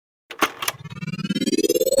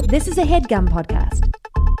This is a HeadGum podcast.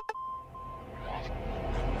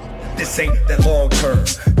 This ain't that long-term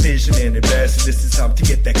vision and invest. This is time to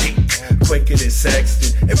get that cake quicker than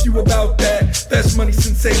Sexton. If you about that, that's money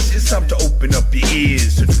sensation. It's time to open up your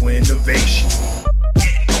ears to twin innovation.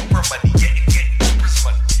 Getting Oprah money, getting Oprah's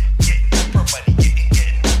money. Getting Oprah money, getting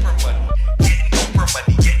Oprah money. Getting Oprah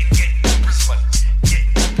money, getting Oprah's money.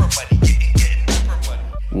 Getting Oprah money, getting Oprah money.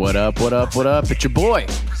 What up, what up, what up? It's your boy,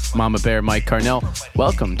 Mama Bear Mike Carnell.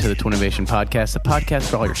 Welcome to the Twin Innovation Podcast, the podcast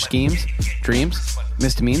for all your schemes, dreams,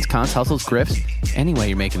 misdemeans, cons, hustles, grifts. Any way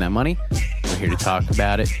you're making that money, we're here to talk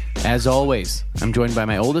about it. As always, I'm joined by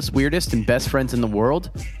my oldest, weirdest, and best friends in the world,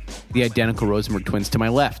 the identical Rosenberg twins. To my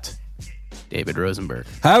left, David Rosenberg.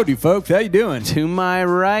 Howdy, folks. How you doing? To my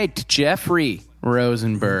right, Jeffrey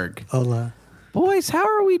Rosenberg. Hola. Boys, how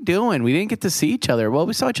are we doing? We didn't get to see each other. Well,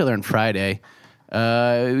 we saw each other on Friday.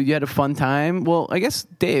 You had a fun time. Well, I guess,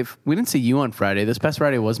 Dave, we didn't see you on Friday. This past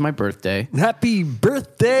Friday was my birthday. Happy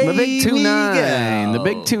birthday, The big 2-9. Miguel. The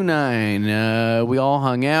big 2-9. We all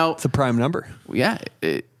hung out. It's a prime number. Yeah,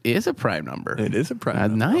 it is a prime number. It is a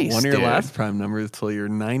prime number. Nice, One of your dude. last prime numbers till you're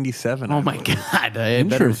 97. Oh, my God.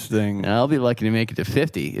 Interesting. I'll be lucky to make it to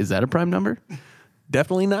 50. Is that a prime number?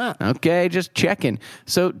 Definitely not. Okay, just checking.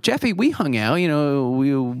 So, Jeffy, we hung out. You know,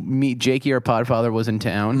 we meet Jakey, our podfather, was in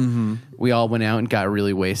town. Mm-hmm. We all went out and got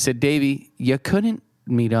really wasted. Davey, you couldn't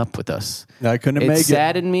meet up with us. I couldn't make It it.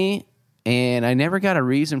 saddened me, and I never got a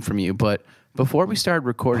reason from you. But before we started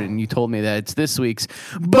recording, you told me that it's this week's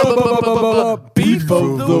beef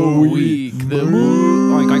of the week. The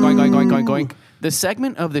oink, oink, oink, oink, oink, oink, oink. The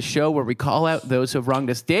segment of the show where we call out those who have wronged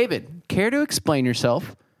us. David, care to explain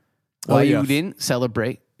yourself? Why you yes. didn't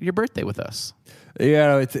celebrate your birthday with us?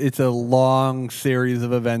 Yeah, it's a long series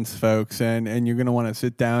of events, folks, and you're going to want to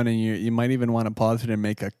sit down, and you might even want to pause it and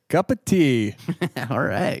make a cup of tea. All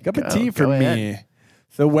right. Cup of tea for go me. ahead.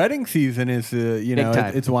 So wedding season is,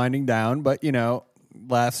 time. it's winding down, but,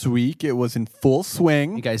 last week it was in full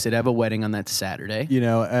swing. You guys did have a wedding on that Saturday.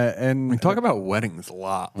 And We talk about weddings a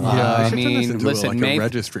lot. Yeah, We I should turn mean, this into listen, a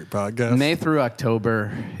registry podcast. May through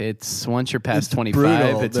October, it's once you're past It's 25,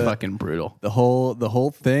 brutal. it's fucking brutal. the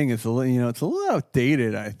whole thing is it's a little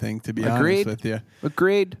outdated, I think, to be Agreed. honest with you.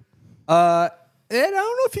 Agreed. And I don't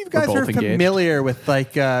know if you guys both are engaged. familiar with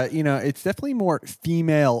it's definitely more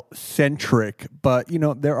female centric, but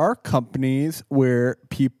there are companies where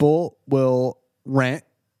people will rent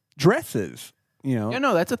dresses. Yeah,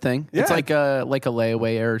 no, that's a thing. Yeah. It's like a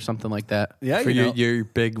layaway or something like that. Yeah, for your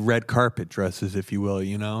big red carpet dresses, if you will,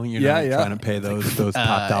 you're not Yeah. trying to pay those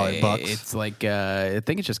top dollar bucks. It's like I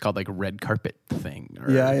think it's just called like a red carpet thing.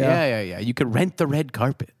 Or, Yeah. You could rent the red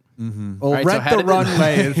carpet. Well, All right, so rent how the did-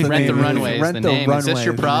 runway is the Rent name. the runway is Rent the the name. Is this runway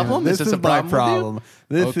your is the problem? name. Is This this a is my problem with you? problem.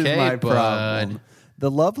 This is Okay, my bud. problem.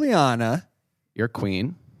 The lovely Anna, Your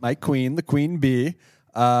queen. my queen, the queen bee.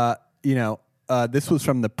 This was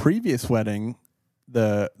from the previous wedding,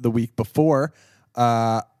 the week before.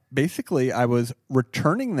 Basically, I was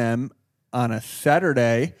returning them on a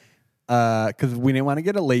Saturday because we didn't want to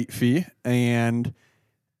get a late fee, and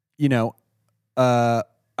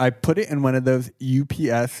I put it in one of those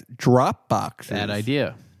UPS drop boxes. Bad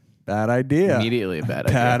idea. Bad idea. Immediately a bad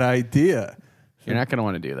idea. Bad idea. You're not going to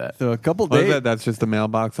want to do that. So a couple What is days. that? That's just a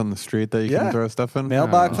mailbox on the street that you Yeah. can throw stuff in?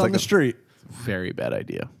 Mailbox It's on like the street. Very bad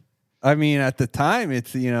idea. I mean, at the time,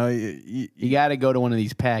 it's You got to go to one of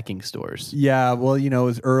these packing stores. yeah. Well, it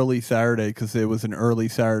was early Saturday because it was an early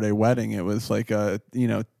Saturday wedding. It was like a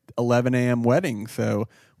 11 a.m. wedding, so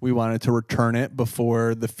we wanted to return it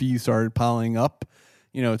before the fees started piling up.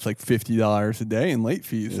 It's like $50 a day in late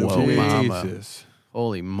fees. So, Whoa, if you wait- mama. Jesus.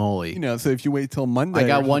 Holy moly. so if you wait till Monday, I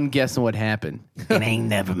got or- one guess on what happened. And I ain't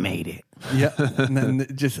never made it. Yeah, and then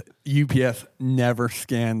just UPS never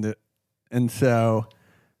scanned it, and so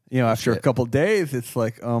after a Shit. couple days, it's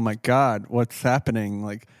like, oh my God, what's happening?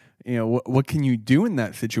 Like, what can you do in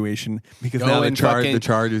that situation? Because Go now and the fucking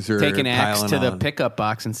charges are Take an axe piling to the on. pickup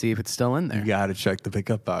box and see if it's still in there. You got to check the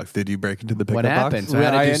pickup box. Did you break into the pickup What box? happened? So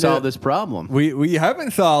Well, how I did you ended solve up- this problem? We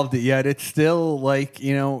haven't solved it yet. It's still like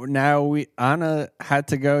now Anna had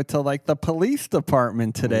to go to like the police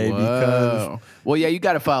department today Whoa. Well, yeah, you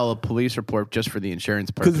got to file a police report just for the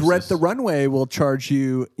insurance purposes. because Rent the Runway will charge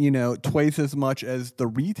you twice as much as the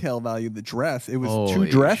retail value of the dress. It was Holy two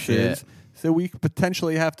dresses. shit. So we could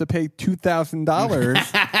potentially have to pay $2,000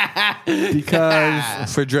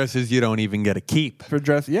 because For dresses you don't even get a keep. for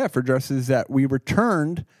dresses that we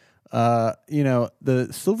returned. The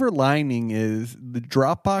silver lining is the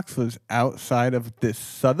Dropbox was outside of this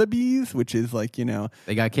Sotheby's, which is like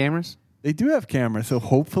They got cameras? They do have cameras, so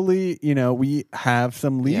hopefully, we have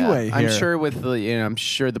some leeway here. I'm sure I'm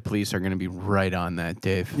sure the police are going to be right on that,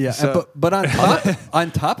 Dave. Yeah, So- but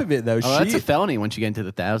on top of it though, That's a felony once you get into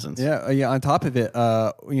the thousands. Yeah. On top of it,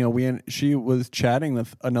 she was chatting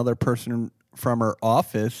with another person from her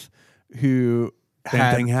office who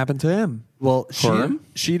Same thing happened to him. Well, Her?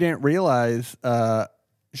 she didn't realize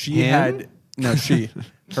she Him? had no she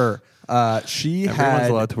her. She Everyone's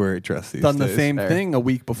had allowed to wear a dress these done the days. same Fair. thing a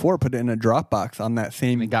week before, put it in a Dropbox on that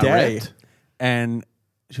same it got day, ripped? and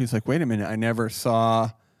she was like, "Wait a minute, I never saw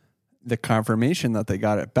the confirmation that they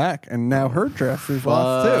got it back, and now her dress is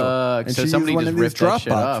lost too." Fuck. And So she used somebody one just of these ripped that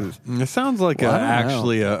shit up. Dropboxes. It sounds like Well, I don't know.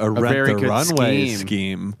 actually a very rent the good runway scheme.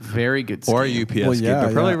 scheme. Very good Or a scheme. UPS Well, scheme. yeah,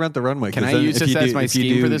 They're probably yeah. rent the runway. Can 'cause I then use if this you as do- my if you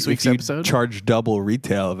scheme do- for this week's if you episode? Charge double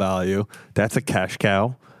retail value. That's a cash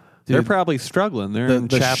cow. They're Dude, probably struggling. They're in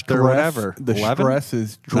chapter stress, whatever. The 11? stress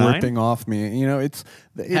is 9? dripping off me. It's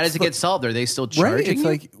How does it get solved? Are they still right? charging It's you?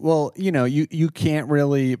 like, well, you can't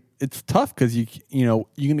really. It's tough because you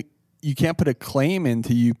can't put a claim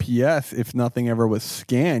into UPS if nothing ever was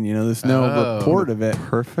scanned. There's no Oh. report of it.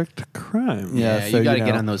 Perfect crime. Yeah, so, you got to you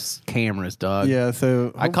get know. on those cameras, dog. Yeah,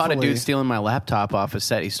 so I caught a hopefully- dude stealing my laptop off a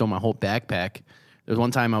set. He stole my whole backpack. There was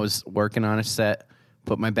one time I was working on a set,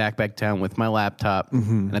 put my backpack down with my laptop,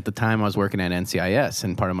 and at the time I was working at NCIS,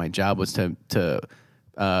 and part of my job was to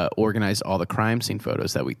organize all the crime scene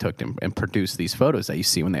photos that we took and produce these photos that you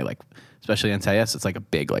see when they especially NCIS. It's like a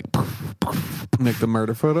big Make the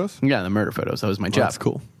murder photos. the murder photos. That was my job. That's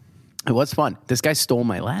cool. It was fun. This guy stole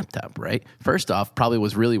my laptop, right? First off, probably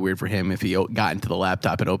was really weird for him if he got into the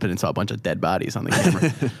laptop and opened and saw a bunch of dead bodies on the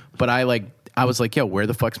camera. But I was like, yo, where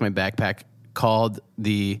the fuck's my backpack? Called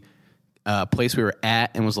the place we were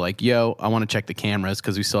at and was like, yo, I want to check the cameras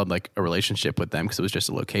because we still had a relationship with them because it was just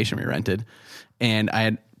a location we rented. And I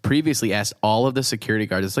had previously asked all of the security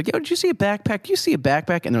guards, it's like, yo, did you see a backpack? You see a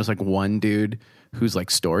backpack? And there was one dude whose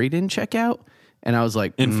story didn't check out. And I was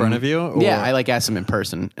like, In front of you? Or? yeah, I asked him in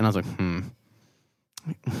person, and I was like,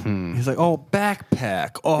 He's like, oh,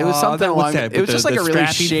 backpack. Oh, It was something along. It was just a really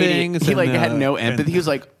strappy shady. things He and had no and- empathy. He was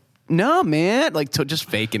like, "No, man," just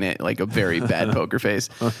faking it, a very bad poker face.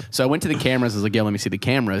 So I went to the cameras. I was like, "Yo, let me see the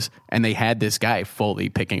cameras," and they had this guy fully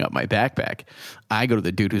picking up my backpack. I go to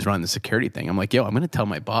the dude who's running the security thing. I'm like, "Yo, I'm going to tell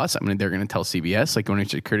my boss. They're going to tell CBS. One of the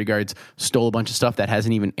security guards stole a bunch of stuff that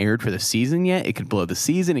hasn't even aired for the season yet. It could blow the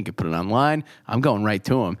season. It could put it online. I'm going right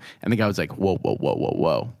to him." And the guy was like, "Whoa, whoa, whoa, whoa,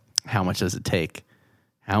 whoa! How much does it take?"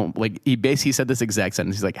 He basically said this exact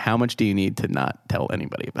sentence. He's like, "How much do you need to not tell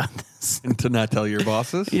anybody about this?" And to not tell your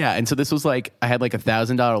bosses? Yeah, and so this was I had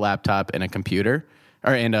 $1,000 laptop and a computer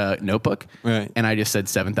and a notebook, Right. And I just said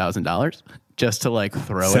 $7,000 just to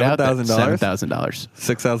throw it out there. $7,000? $7,000.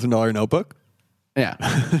 $6,000 notebook? Yeah,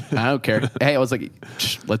 I don't care. Hey, I was like,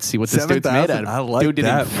 let's see what this dude's made out of. I like Dude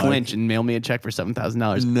didn't that, flinch and mailed me a check for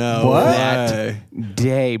 $7,000. No What? That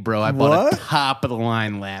day, bro, I bought a What? top of the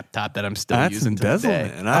line laptop that I'm still That's using to this day.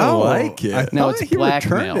 embezzlement. I like it. I No, thought it's he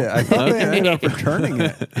blackmail. returned it. I thought they ended up returning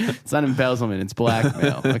it. It's not embezzlement, it's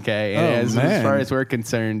blackmail. Okay, and Oh, as man. far as we're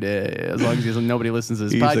concerned, as long as nobody listens to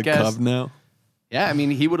this He's podcast, a cub now. yeah,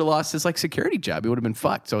 he would have lost his security job. He would have been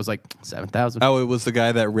fucked. So I was like, 7,000. Oh, it was the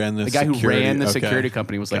guy that ran the The guy who ran the okay. security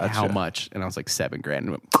company was like, "How Gotcha. much?" And I was like,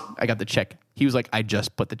 $7,000. I got the check. He was like, "I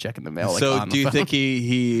just put the check in the mail." So on the do you phone. think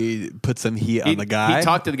he put some heat on the guy? He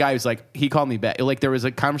talked to the guy. He was like, he called me back. There was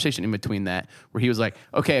a conversation in between that where he was like,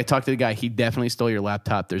 "Okay, I talked to the guy. He definitely stole your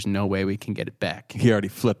laptop. There's no way we can get it back." He already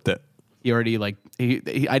flipped it. He already I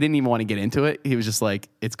didn't even want to get into it. He was just like,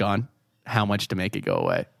 "It's gone. How much to make it go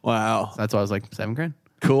away?" Wow. So that's why I was like, $7,000.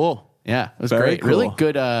 Cool. Yeah, it was Very great. Really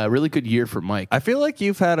cool. good year for Mike. I feel like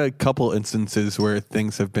you've had a couple instances where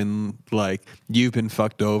things have been you've been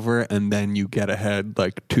fucked over and then you get ahead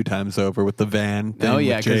 2 times over with the van thing Oh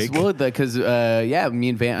yeah, with Jake. because me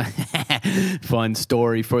and Van. Fun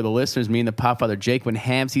story for the listeners. Me and the Popfather Jake went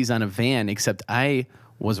hamsies on a van. Except I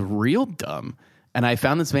was real dumb, and I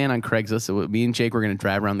found this van on Craigslist. So me and Jake were going to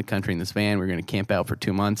drive around the country in this van. We were going to camp out for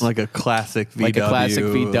 2 months, like a classic VW. like a classic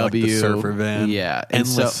VW, like the surfer van. Yeah, and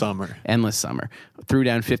Endless summer. Endless summer. Threw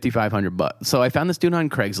down $5,500. So I found this dude on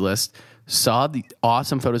Craigslist. Saw the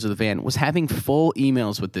awesome photos of the van. Was having full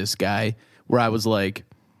emails with this guy where I was like,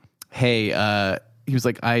 "Hey." He was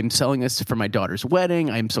like, "I'm selling this for my daughter's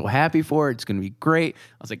wedding. I'm so happy for it. It's going to be great."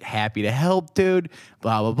 I was like, "Happy to help, dude.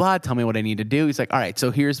 Blah, blah, blah. Tell me what I need to do." He's like, "All right,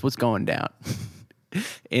 so here's what's going down."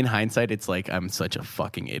 In hindsight, it's like, I'm such a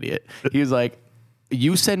fucking idiot. He was like,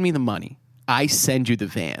 "You send me the money. I send you the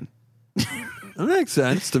van." That makes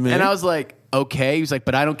sense to me. And I was like, "Okay." He was like,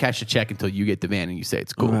 "But I don't cash a check until you get the van and you say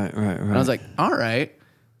it's cool." Right. And I was like, "All right."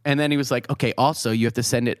 And then he was like, "Okay, also, you have to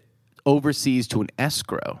send it overseas to an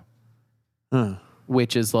escrow,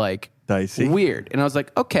 which is like Dicey. weird. And I was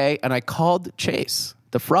like, okay. And I called Chase,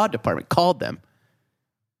 the fraud department, called them.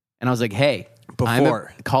 And I was like, hey.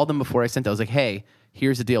 Called them before I sent it. I was like, hey,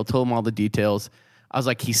 here's the deal. Told them all the details. I was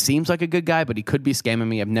like, he seems like a good guy, but he could be scamming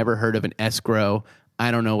me. I've never heard of an escrow. I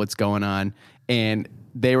don't know what's going on. And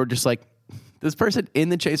they were just like, this person in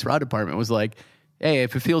the Chase fraud department was like, hey,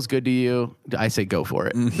 if it feels good to you, I say go for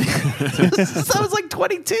it. So I was like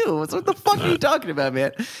 22. What the fuck are you talking about,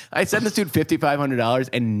 man? I sent this dude $5,500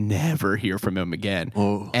 and never hear from him again.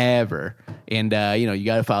 Ever. And, you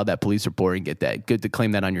got to file that police report and get that. Good to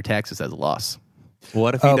claim that on your taxes as a loss.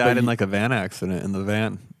 What if he died in like a van accident in the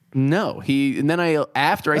van? No.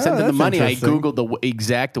 After I sent him the money, I Googled the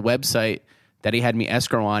exact website that he had me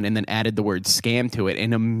escrow on and then added the word scam to it.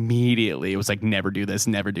 And immediately it was like, never do this,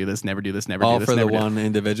 never do this, never do this, never do this. All for the one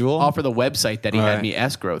individual? All for the website that he had me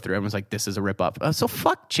escrow through. Everyone's like, this is a ripoff. So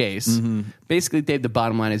fuck Chase. Basically, Dave, the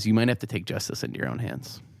bottom line is you might have to take justice into your own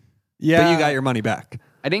hands. Yeah. But you got your money back.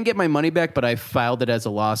 I didn't get my money back, but I filed it as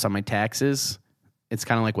a loss on my taxes. It's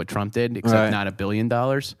kind of like what Trump did, except not $1 billion.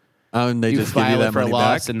 Oh, and they just give you that for money a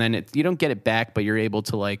loss, back? and then you don't get it back, but you're able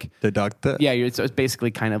to like deduct it? Yeah, so it's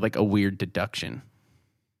basically kind of like a weird deduction.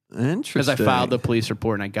 Interesting. Because I filed the police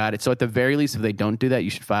report and I got it. So at the very least, if they don't do that, you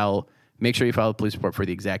should make sure you file the police report for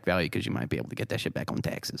the exact value because you might be able to get that shit back on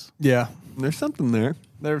taxes. Yeah. There's something there.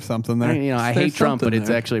 There's something there. I hate Trump, but it's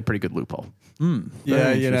actually a pretty good loophole.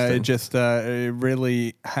 Yeah, it just it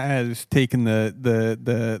really has taken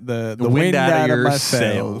the wind out of my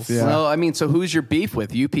sails. Yeah. Well, so who's your beef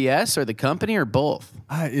with? UPS or the company or both?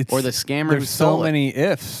 Or the scammer who There's stole so many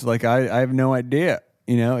ifs. Like I have no idea.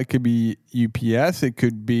 It could be UPS. It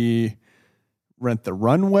could be Rent the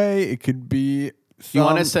Runway. It could be. You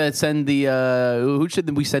want us to send who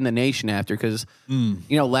should we send the nation after? Because,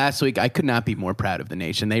 last week I could not be more proud of the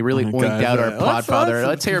nation. They really oinked out our podfather.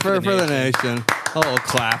 Let's hear it for the nation. A little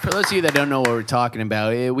clap. For those of you that don't know what we're talking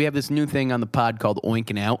about, we have this new thing on the pod called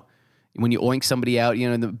oinking out. When you oink somebody out,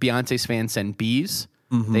 the Beyonce's fans send bees.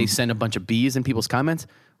 They send a bunch of bees in people's comments.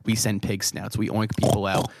 We send pig snouts. We oink people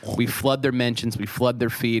out. We flood their mentions. We flood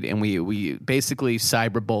their feed. And we basically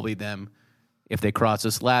cyberbully them if they cross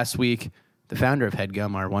us. Last week, the founder of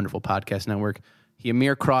HeadGum, our wonderful podcast network,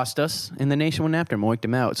 Amir crossed us, and the nation went after him, oinked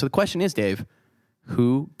him out. So the question is, Dave,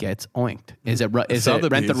 who gets oinked? Is it Rent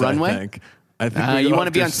the Runway? I think you want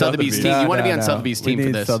to be on Sotheby's team. You want to be on Sotheby's team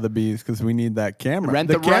for this. Sotheby's because we need that camera. Rent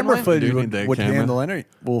the camera Runway? footage would handle anything.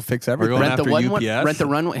 We'll fix everything. We're going after UPS. Rent the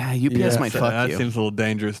Runway. UPS might fuck that you. That seems a little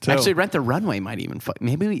dangerous too. Actually, Rent the Runway might even fuck.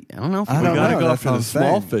 Maybe I don't know. I don't gotta know. go That's for what the I'm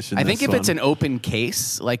small saying. fish. I think if it's an open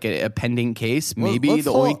case, like a pending case, maybe let's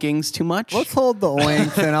the oinking's too much. Let's hold the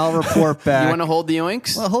oinks and I'll report back. You want to hold the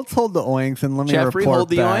oinks? Well, let's hold the oinks and let me Jeffrey, report hold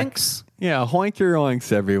the back. oinks. Yeah, hoink your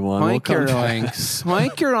oinks, everyone. Hoink your oinks.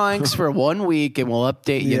 Hoink your oinks for 1 week, and we'll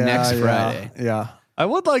update you next Friday. Yeah. I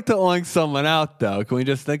would like to oink someone out, though. Can we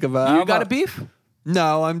just think about? You got a beef?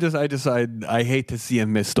 No, I hate to see a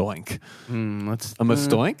missed oink. A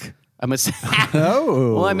missed oink?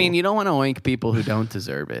 Oh. Well, you don't want to oink people who don't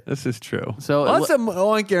deserve it. This is true. So let's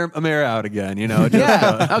oink Amir out again.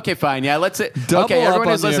 Yeah. Okay, fine. Yeah, let's. Okay, everyone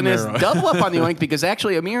who's listening to this, double up on the oink because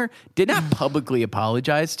actually Amir did not publicly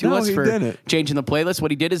apologize to us for changing the playlist. What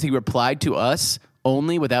he did is he replied to us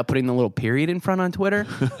only without putting the little period in front on Twitter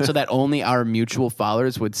so that only our mutual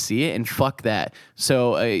followers would see it, and fuck that.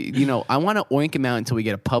 So, I want to oink him out until we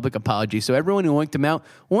get a public apology. So everyone who oinked him out,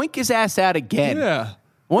 oink his ass out again. Yeah.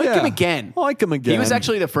 Oink him again. Oink him again. He was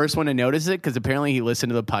actually the first one to notice it because apparently he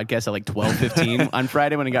listened to the podcast at like 12:15 on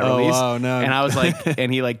Friday when it got released. Oh, no. And I was like,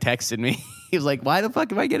 and he like texted me. He was like, why the fuck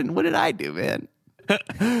am I getting, what did I do, man?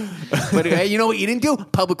 But you know what you didn't do?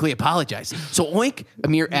 Publicly apologize. So oink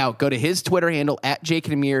Amir out. Go to his Twitter handle at Jake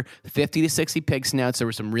and Amir. 50 to 60 pig snouts. There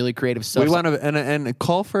was some really creative stuff. We want to and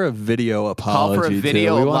call for a video apology. Call for a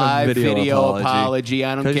video, too. We want live a video apology.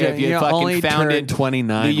 I don't care if you only fucking founded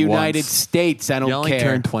 29 the United once. States. I don't you only care.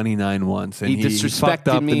 turned 29 once, and He he disrespected fucked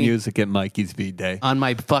up me the music at Mikey's V-Day on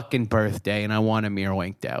my fucking birthday, and I want Amir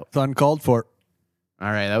oinked out. It's uncalled for. All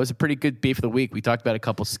right, that was a pretty good beef of the week. We talked about a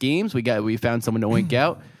couple schemes. We found someone to oink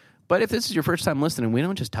out. But if this is your first time listening, we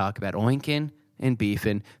don't just talk about oinking and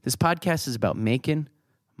beefing. This podcast is about making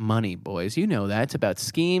money, boys. You know that. It's about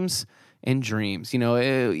schemes and dreams.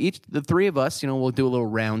 The three of us, we'll do a little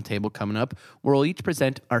round table coming up where we'll each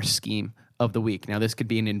present our scheme of the week. Now, this could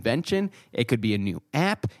be an invention. It could be a new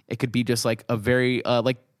app. It could be just like a very,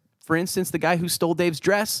 for instance, the guy who stole Dave's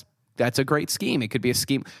dress. That's a great scheme. It could be a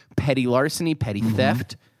scheme. Petty larceny, petty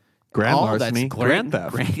theft. Grand all larceny, that's grand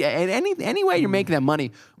theft. Yeah, and any way you're making that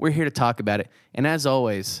money, we're here to talk about it. And as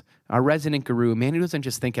always, our resident guru, man who doesn't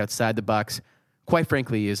just think outside the box, quite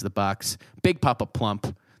frankly, he is the box. Big Papa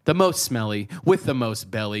Plump, the most smelly, with the most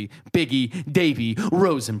belly, Biggie Davey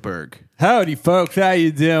Rosenberg. Howdy, folks. How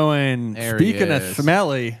you doing? There he Speaking of is.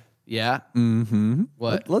 smelly, Yeah? Mm-hmm.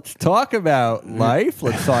 What? let's talk about life.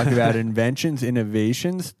 Let's talk about inventions,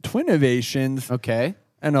 innovations, twinnovations, Okay.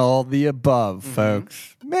 and all the above,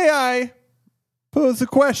 folks. May I pose a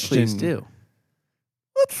question? Please do.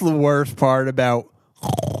 What's the worst part about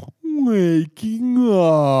waking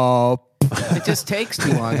up? It just takes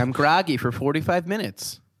too long. I'm groggy for 45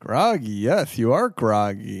 minutes. Groggy, yes, you are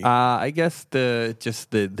groggy. I guess the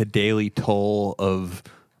daily toll of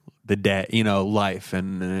the day, life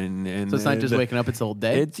and So it's not just waking up, it's the whole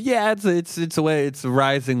day? It's a way. It's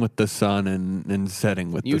rising with the sun and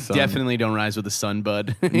setting with You the sun. definitely don't rise with the sun,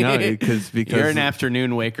 bud. No, because You're an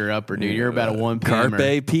afternoon waker upper, dude. You're about a 1 p.m.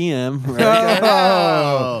 Carpe PM. Right?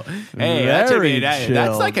 Oh, hey, Very that's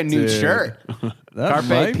chill, like a new dude. shirt. That Carpe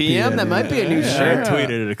might be PM? it, That might be a new I shirt. tweeted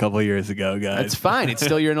it a couple years ago, guys. That's fine. It's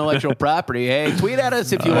still your intellectual property. Hey, tweet at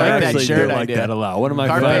us if you I like that actually shirt do like idea. that a lot. One of my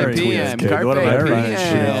Carpe favorite PM. tweets, kid. Carpe One of my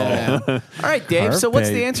PM. favorite All right, Dave. So what's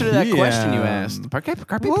the answer to that question you PM. asked?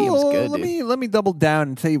 Carpe Well, PM's good, let dude. me double down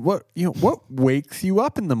and say what wakes you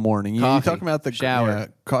up in the morning. You're Coffee, talking about the shower.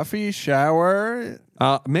 coffee, shower.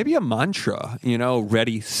 Maybe a mantra,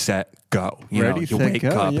 ready, set, go. Ready, You set, wake go.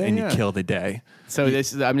 up Yeah, and yeah. you kill the day. So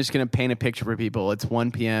I'm just going to paint a picture for people. It's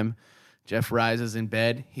 1 p.m. Jeff rises in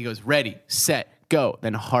bed. He goes, ready, set, go.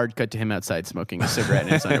 Then hard cut to him outside smoking a cigarette in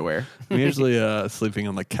his underwear. I'm usually sleeping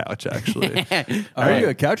on the couch, actually. Are you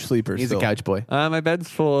a couch sleeper? He's still? a couch boy. My bed's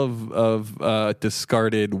full of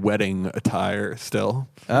discarded wedding attire still.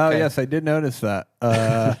 Oh Okay. yes, I did notice that.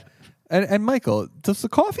 And Michael, does the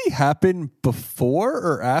coffee happen before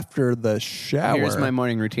or after the shower? Here's my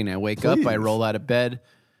morning routine. I wake up, I Please. roll out of bed,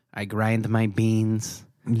 I grind my beans.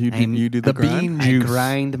 You do the grind? bean I juice.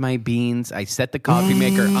 grind my beans. I set the coffee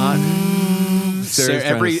maker on. So Sarah's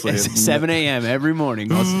trying every to sleep. 7 a.m. every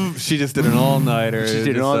morning. Also, She just did an all-nighter. she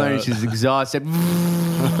did it all night. She's exhausted.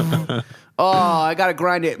 Oh, I gotta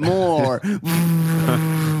grind it more.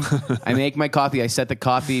 I make my coffee. I set the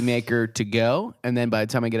coffee maker to go, and then by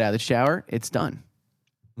the time I get out of the shower, it's done.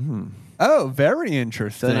 Oh, very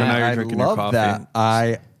interesting. So now you're I drinking your love coffee. that.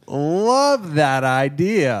 I love that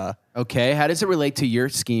idea. Okay, how does it relate to your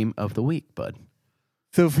scheme of the week, bud?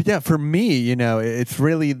 So for me, it's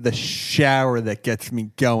really the shower that gets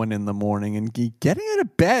me going in the morning, and getting out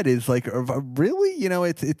of bed is like really,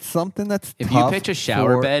 it's something that's If tough you pitch a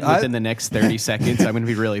shower for- bed within the next 30 seconds, I'm going to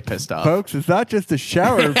be really pissed off. folks. It's not just a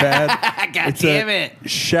shower bed. God it's damn a it.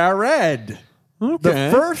 showered. The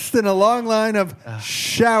Okay. first in a long line of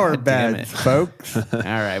shower God damn beds, it. folks. All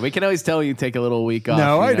right, we can always tell you take a little week off.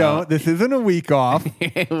 No, you I know. don't. This isn't a week off.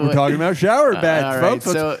 We're talking about shower beds, all right, folks.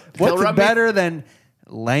 so What's rub me- better than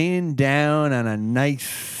laying down on a nice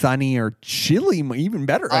sunny or chilly, even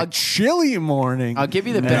better, a chilly morning? I'll give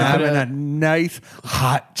you the and benefit having of- a nice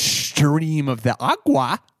hot stream of the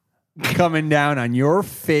agua coming down on your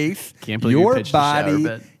face, Can't believe you your pitched a shower body,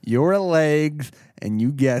 bed. your legs, and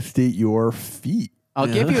you guessed it, your feet. I'll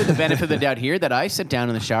give you the benefit of the doubt here that I sit down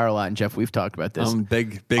in the shower a lot, and Jeff, we've talked about this.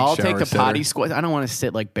 Big I'll shower take the sitter. potty squat. I don't want to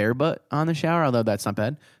sit like bare butt on the shower, although that's not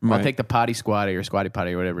bad. I'll Right. take the potty squatty or squatty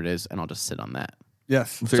potty or whatever it is, and I'll just sit on that.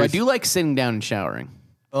 Yes. So I do like sitting down and showering.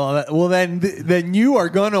 Well, then you are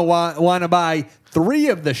going to want to buy 3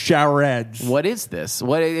 of the shower heads. What is this?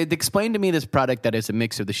 Explain to me this product that is a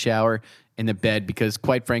mix of the shower and the bed, because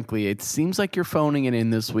quite frankly, it seems like you're phoning it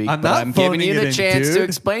in this week. I'm but not I'm giving phoning you it the in, chance to dude.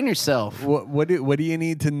 explain yourself. What do you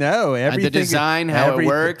need to know? Everything, The design, how it everything-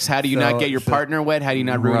 works. How do you not get your partner wet? How do you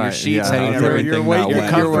not ruin your Right, sheets? yeah, How do you not how's ruin everything your not your wet?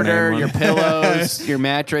 comforter, Your your pillows, your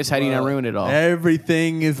mattress? How do you not ruin it all?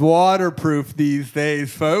 Everything is waterproof these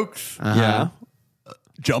days, folks. Yeah.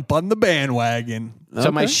 Jump on the bandwagon.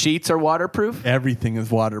 So my Okay. sheets are waterproof? Everything is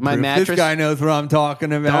waterproof. My mattress- This guy knows what I'm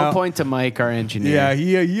talking about. Don't point to Mike, our engineer. Yeah,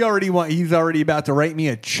 he's already about to write me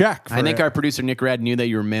a check. For I think it. our producer Nick Rad knew that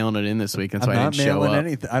you were mailing it in this week, and so I'm I not didn't show mailing up.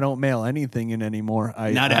 anything. I don't mail anything in anymore.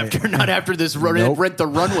 Not after this Nope. rent the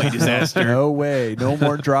runway disaster. No way. No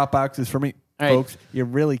more drop boxes for me. All right. Folks, you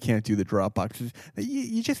really can't do the drop boxes.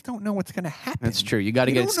 You just don't know what's going to happen. That's true. You got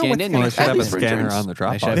to You get it don't know scanned what's in. gonna They should have a At least scanner returns. on the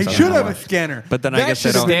drop They box. They have should something. have a scanner. But then I That guess they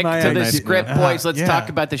should have don't- been Stick my to the idea. script, boys. Let's Yeah. talk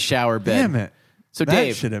about the shower bed. Damn it. So, That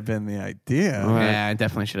Dave. should have been the idea. Yeah, I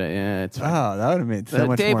definitely should have. Yeah, it's fine. Oh, that would have made so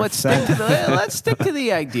much Dave, more let's sense. stick to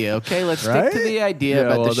the idea, okay? Let's stick Right? to the idea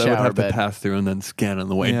about the that would shower have bed. to pass through and then scan on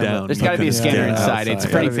the way Yeah, down. There's You got to be a couldn't scanner scan inside. It's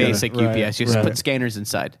outside. pretty Gotta be. basic Right, UPS. You just right. put scanners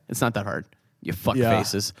inside. It's not that hard. You fuck Yeah.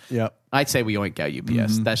 faces. Yep. I'd say we oink out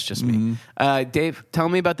UPS. That's just me. Dave, tell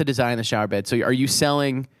me about the design of the shower bed. So are you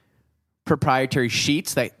selling proprietary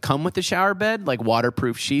sheets that come with the shower bed, like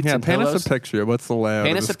waterproof sheets and paint pillows? us a picture. What's the layout?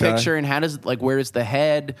 Paint of us a this guy? picture, and how does where is the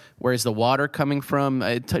head? Where is the water coming from?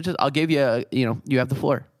 I'll give you. You have the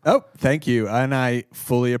floor. Oh, thank you. And I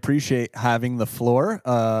fully appreciate having the floor.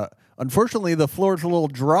 Unfortunately, the floor is a little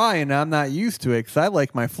dry, and I'm not used to it because I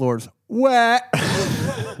like my floors wet.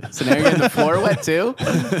 So now you're getting the floor wet too.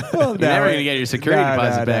 Well, You're never gonna get your security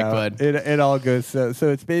deposit back, bud. It all goes so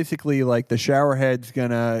it's basically like the shower head's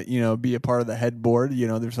gonna be a part of the headboard.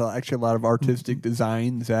 There's actually a lot of artistic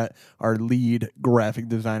designs that our lead graphic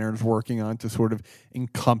designer is working on to sort of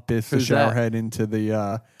encompass the Who's shower that? head into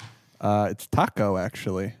the. It's Taco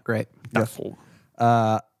actually. Great. Yes.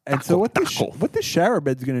 And so what the shower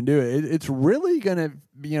bed's going to do, it's really going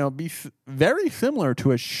to be very similar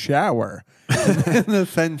to a shower in the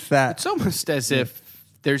sense that It's almost as if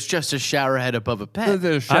there's just a shower head above a bed.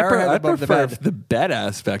 the shower head I above the prefer bed. if the bed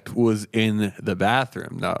aspect was in the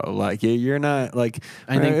bathroom, though. Like you're not like.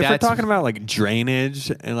 I think if we're that's- talking about like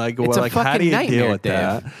drainage and like, It's a like how fucking do you nightmare, deal with Dave.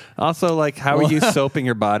 that? Also, like how are you soaping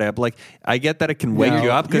your body up? Like I get that it can wake No,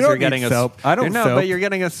 you up you because don't you're getting need a soap. I don't No, soap. but you're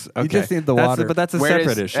getting a. Okay. just need the That's water. but that's a Whereas-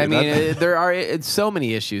 separate issue. I mean, That's- there are so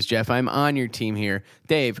many issues, Jeff. I'm on your team here.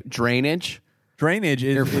 Dave, drainage, Drainage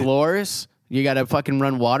is your floors. You got to fucking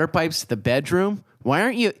run water pipes to the bedroom. Why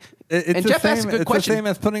aren't you? It's and the Jeff same, asked a good it's question. the same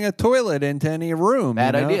as putting a toilet into any room.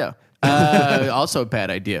 Bad you know? idea. Also a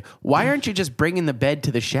bad idea. Why aren't you just bringing the bed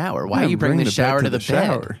to the shower? Why are you bringing bring the the bed shower to to the the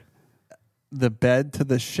shower. bed? The bed to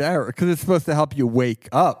the shower because it's supposed to help you wake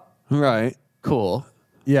up. right. Cool.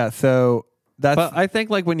 Yeah, so that's But I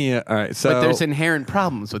think like when you all right, so But there's inherent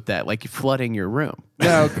problems with that, like flooding your room.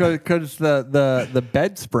 no because the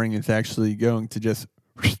bed spring is actually going to just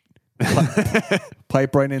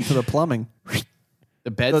pipe right into the plumbing.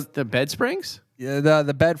 The bed springs? Yeah,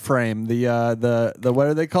 the bed frame, the what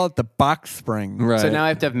do they call it? The box spring. right. So now I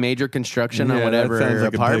have to have major construction on Yeah, that whatever sounds like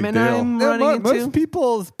a big apartment deal. I'm Yeah, running into. most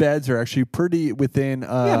people's beds are actually pretty within.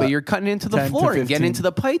 Yeah, but you're cutting into the 10 to floor and getting 15. into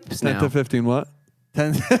the pipes 10 now. to 15 what?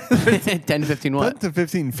 10, 10 to 15 what? 10 to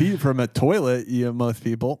 15 feet from a toilet. Most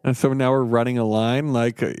people. And so now we're running a line.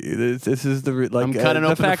 Like this is the like I'm cutting the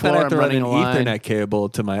open the fact that floor, I have to I'm run an running a line. Ethernet cable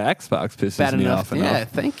to my Xbox pisses Bad me enough. off Yeah, enough.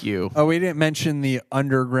 thank you. Oh, we didn't mention the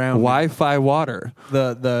underground. Wi-Fi water.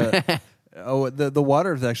 The the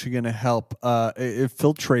water is actually going to help. It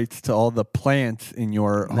filtrates to all the plants in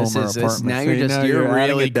your home This or is apartment. now So you're you just know you're you're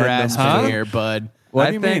adding really addendum. grasping Huh? here, bud. What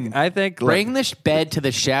I do you think, mean? I think Bring the bed to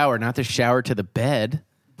the shower, not the shower to the bed.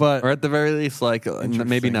 But or at the very least, like maybe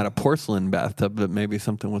Interesting. not a porcelain bathtub, but maybe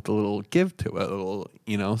something with a little give to it, a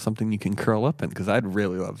little, something you can curl up in. Because I'd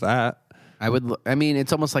really love that. I mean,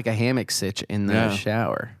 it's almost like a hammock sitch in the Yeah.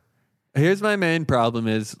 shower. Here's my main problem: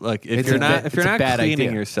 is like if It's you're a not ba- if you're it's a not bad cleaning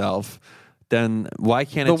idea. yourself, then why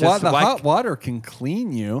can't the, it just the why, hot water can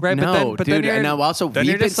clean you. Right, No, but dude, then you're, and now also then we've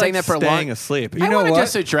you're been just, saying like, that for a staying long- asleep. I know want to what?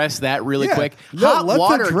 just address that really Yeah. quick. No, Hot let's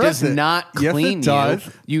water address does it. not Yes, it clean you. does.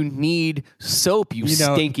 You need soap, you, You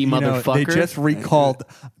know- stinky you know, motherfucker. They just recalled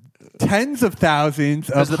tens of thousands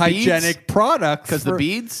of the beads? hygienic products. Because the for-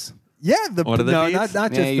 beads? Yeah, the What are the no, beads?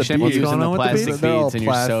 not Yeah, just you the shouldn't be beads. using going the on with the plastic beads? They're all beads in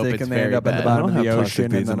your soap. plastic It's and they very end up at the bad. bottom I of don't the have plastic ocean,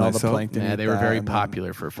 and beads then in all my the soap. plankton. Yeah, eat they were that, very and then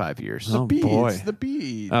popular for 5 years. The Oh, beads, boy. the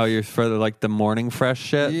beads. Oh, you're for like the morning fresh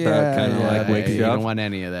shit Yeah, that kind of yeah, like wakes you you don't up. want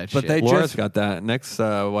any of that But shit. they Laura's just- got that. Nick's wife,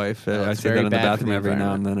 I it's see that very in the bad for bathroom the every now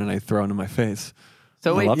and environment. then, and I throw it in my face.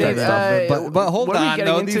 So I wait, love that Dave, stuff. But hold what are we on,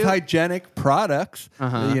 getting no, these into? hygienic products,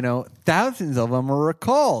 Uh-huh. thousands of them were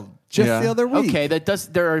recalled just Yeah. the other week. Okay,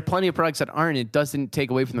 there are plenty of products that aren't. It doesn't take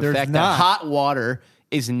away from the There's fact not. that hot water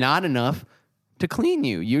is not enough to clean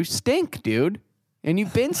you. You stink, dude. And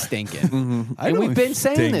you've been stinking. I And we've don't been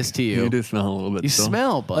saying stink. this to you. You do smell a little bit. You still.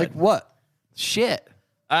 smell, bud. Like what? Shit.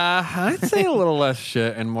 I'd say a little less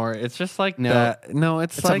shit and more. It's just like No. that. No,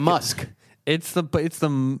 it's It's like a musk. It's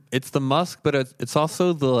the musk, but it's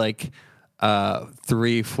also the like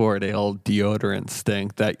 3-4 day old deodorant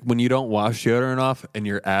stink that when you don't wash deodorant off and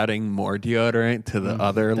you're adding more deodorant to the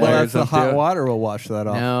other Well, layers that's the of hot deodorant. water will wash that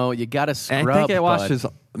off. No, you got to scrub. I think it bud. washes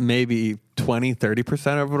maybe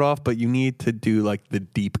 20-30% of it off, but you need to do like the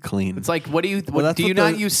deep clean. It's like, what do you that's do? You what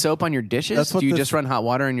not the- use soap on your dishes? that's what Do you the- just run hot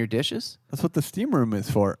water on your dishes? That's what the steam room is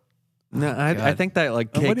for. no, I God. think that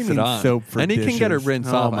like What do cakes you it mean on, soap for and you can get a dishes? rinse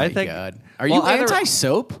Oh off. my I think. god! Are Well, you either-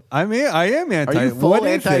 anti-soap? I mean, I am anti. Are you full what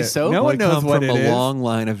is it? anti-soap? No I one knows come what from it a is. long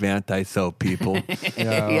line of anti-soap people.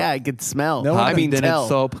 Yeah, I could smell. No, I Papi mean, didn't tell.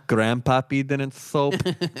 soap. Grandpappy didn't soap.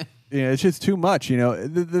 It's just too much.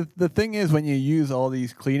 The thing is, when you use all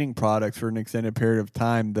these cleaning products for an extended period of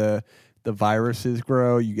time, the the viruses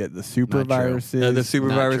grow. You get the super Not true. viruses. The super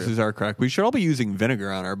Not viruses are correct. We should all be using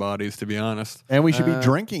vinegar on our bodies, to be honest. and we should be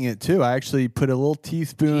drinking it too. I actually put a little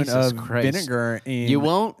teaspoon Jesus of Christ. vinegar in. You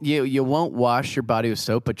won't wash your body with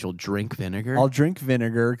soap, but you'll drink vinegar. I'll drink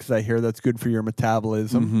vinegar because I hear that's good for your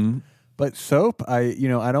metabolism. But soap, I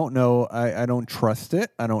don't know. I don't trust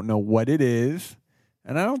it. I don't know what it is,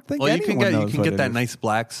 and I don't think Well, you anyone can knows what get it that is. nice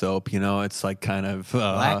black soap. It's like kind of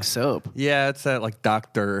Black soap. Yeah, it's that like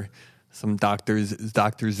Dr.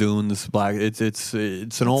 Zoon's black. It's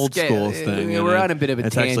an old school thing. and We're on a bit of a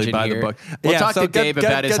it's tangent actually by here. the book. We'll Yeah, talk so to Dave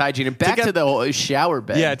about his hygiene. And back to the whole shower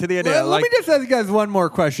bed. Yeah, to the idea. Let me just ask you guys one more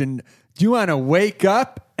question. Do you want to wake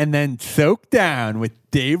up and then soak down with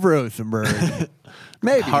Dave Rosenberg?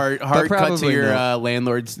 maybe hard but cut to probably your no.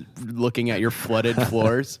 landlords looking at your flooded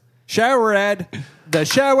floors. Shower Ed, the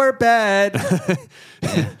shower bed.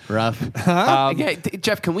 Rough. Okay,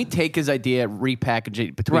 Jeff, can we take his idea, repackage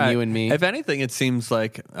it between Right. you and me? If anything, it seems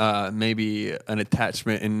like maybe an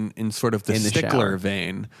attachment in sort of the In the stickler shower.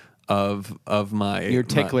 vein of my Your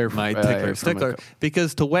tickler, my from tickler a- stickler,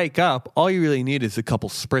 because to wake up all you really need is a couple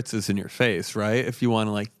spritzes in your face, right? If you want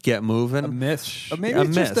to like get moving, mist. Maybe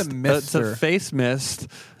it's just a It's mister. a face mist.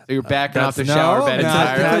 So you're backing off the No, shower bed no,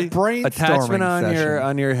 entirely. it's a brainstorming attachment on your session.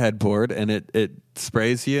 on your headboard, and it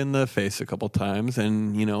sprays you in the face a couple times,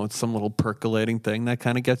 and it's some little percolating thing that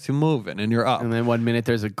kind of gets you moving, and you're up. And then 1 minute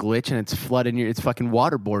there's a glitch and it's flooding you. It's fucking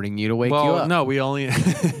waterboarding you to wake you Well, up. no, we only.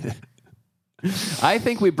 I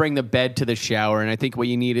think we bring the bed to the shower, and I think what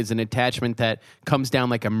you need is an attachment that comes down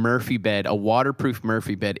like a Murphy bed, a waterproof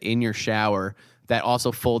Murphy bed in your shower that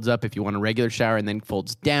also folds up if you want a regular shower, and then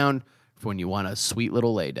folds down for when you want a sweet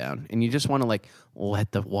little lay down, and you just want to like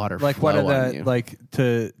let the water Like flow what are on the you. like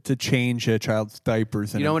to change a child's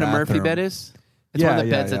diapers? In You know what a Murphy bed is? It's Yeah, one of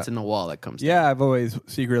the yeah, beds yeah. that's in the wall that comes down. Yeah, I've always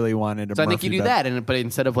secretly wanted a. So I think Murphy you do bed. that, but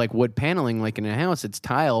instead of like wood paneling like in a house, it's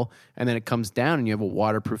tile, and then it comes down, and you have a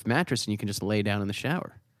waterproof mattress, and you can just lay down in the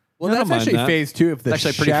shower. Well, I don't that's mind actually that. phase 2 of the It's actually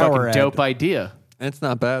a pretty shower fucking dope Ed. idea. It's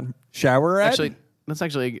not bad. Shower Ed? Actually,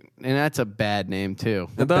 and that's a bad name too.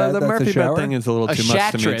 The that's a Murphy bed shower? thing is a little A too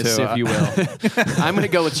much to me shatress, too. if you will. I'm going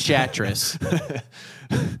to go with shatress.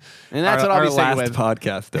 And that's what I'll our be saying last with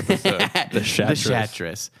podcast episode. The shatress. The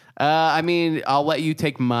shatress. I mean, I'll let you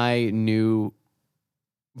take my new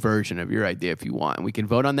version of your idea if you want. We can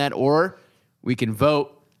vote on that, or we can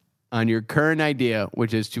vote on your current idea,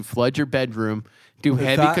 which is to flood your bedroom, do It's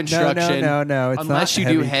heavy not- construction. No. It's Unless not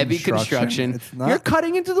you do heavy construction, It's not. you're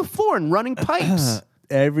cutting into the floor and running pipes.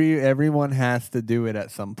 Everyone has to do it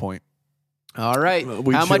at some point. All right.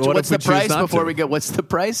 We How choose- much? what What's if we the choose price not before to? we go? What's the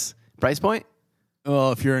price? Price point?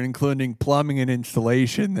 Well, if you're including plumbing and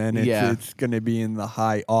installation, then Yeah. it's going to be in the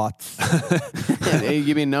high aughts. Hey,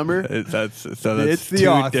 give me a number. That's It's two the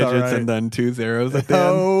odds, digits all right. and then 2 zeros at the end.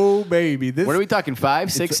 Oh, baby. This What are we talking?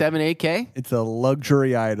 5, 6, 7, 8K? it's a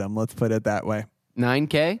luxury item. Let's put it that way.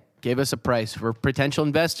 9K? Give us a price for potential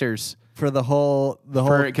investors For the whole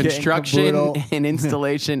for kit and construction caboodle, and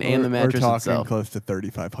installation and the we're mattress talking itself. close to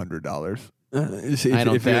 $3,500. I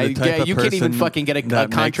don't think you can't even fucking get a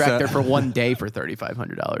contractor for one day for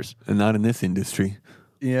 $3,500. And not in this industry.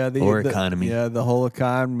 Yeah, Or economy. Yeah, the whole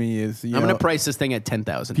economy is. I'm going to price this thing at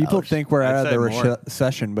 $10,000. People think we're I'd out of say the more.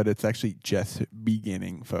 recession, but it's actually just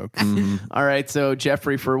beginning, folks. All right, so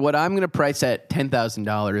Jeffrey, for what I'm going to price at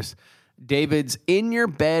 $10,000, David's in your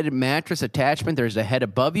bed mattress attachment. There's a head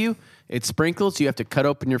above you. It sprinkles. You have to cut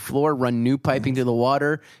open your floor, run new piping to the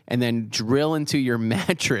water, and then drill into your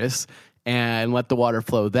mattress and let the water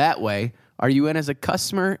flow that way. Are you in as a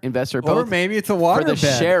customer, investor, Or both? maybe it's a water the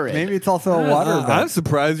bed. share it. Maybe it's also a water bed. I'm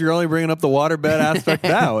surprised you're only bringing up the waterbed aspect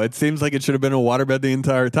now. It seems like it should have been a waterbed the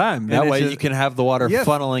entire time. That it's way just- you can have the water Yes,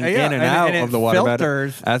 funneling yeah, in and and out it of the waterbed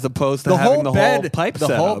filters as opposed to the having whole the bed, whole pipe the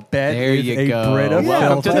set whole up. bed There is you a go. Brita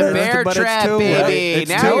Welcome to the filter. bear But it's trap, too baby. late. It's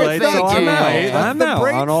Now too you're late, so I'm thinking. out. That's I'm the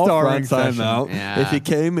out on all brainstorming fronts. I'm session. out. Yeah.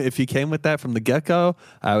 If you came with that from the get go,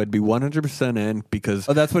 I would be 100% in because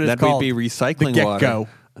Oh, that's what it's then called. we'd be recycling the water. get-go.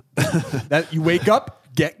 That you wake up,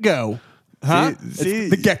 get go. Huh? See, It's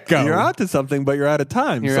the get-go. You're onto something, but you're out of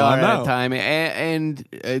time. You're so all I'm right out. at time. And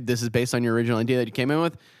this is based on your original idea that you came in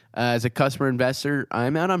with. As a customer investor,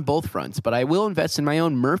 I'm out on both fronts, but I will invest in my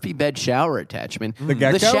own Murphy bed shower attachment. The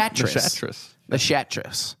gecko? Shatress. The Shatress. The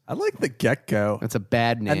Shatress. I like the get-go. That's a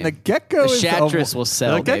bad name. And the get-go The is Shatress a- will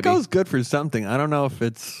sell, The baby. gecko's good for something. I don't know if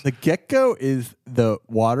it's. The get-go is the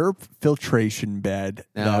water filtration bed.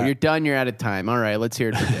 No, that- you're done. You're out of time. All right, let's hear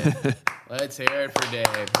it for Dave. Let's hear it for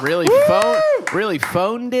Dave. Really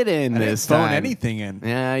phoned it in I didn't this phone time. anything in.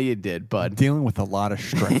 Yeah, you did, bud. Dealing with a lot of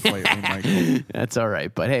stress lately, Michael. That's all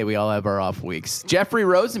right. But hey, we all have our off weeks. Jeffrey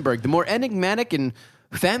Rosenberg, the more enigmatic and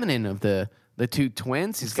feminine of the two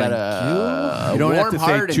twins. He's got a You don't have warm to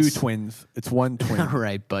heart say and two twins. It's one twin. All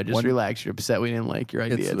right, bud. Just relax. You're upset we didn't like your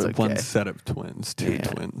idea. It's okay. One set of twins, two Yeah.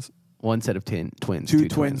 twins. One set of twins. Two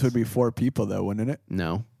twins would be 4 people, though, wouldn't it?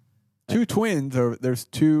 No. Two twins, or there's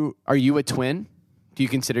two. Are you a twin? Do you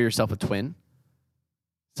consider yourself a twin?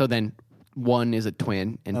 So then 1 is a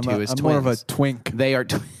twin and I'm 2 is I'm twins. more of a twink. They are.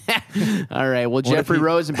 All right. Well, Jeffrey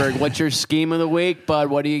Rosenberg, what's your scheme of the week, bud?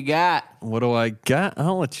 What do you got? What do I got?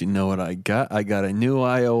 I'll let you know what I got. I got a new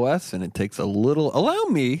iOS, and it takes a little. Allow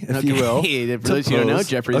me, if you will. For those who don't know, pose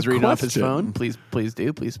Jeffrey's a reading off his question. phone. Please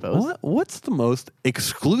do. Please pose. What's the most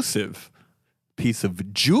exclusive piece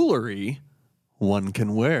of jewelry one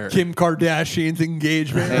can wear? Kim Kardashian's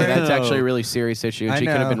engagement. Hey, ring. that's know. actually a really serious issue. And I she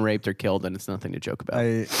could have know. been raped or killed, and it's nothing to joke about.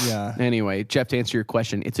 Yeah. Anyway, Jeff, to answer your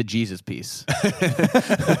question, it's a Jesus piece.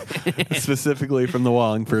 Specifically from the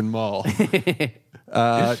Wallingford Mall.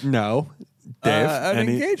 No. Dave? An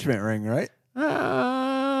any- engagement ring, right?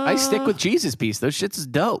 I stick with Jesus piece. Those shits is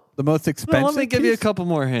dope. The most expensive. Let me give you a piece? couple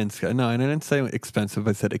more hints. No, I didn't say expensive.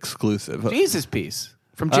 I said exclusive. Jesus piece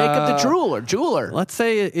from Jacob the Jeweler. Let's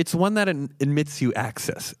say it's one that admits you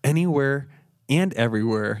access anywhere and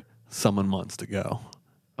everywhere someone wants to go.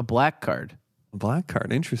 A black card. A black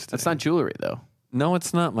card. Interesting. That's not jewelry, though. No,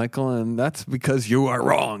 it's not, Michael, and that's because you are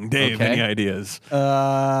wrong. Dave, Okay. any ideas?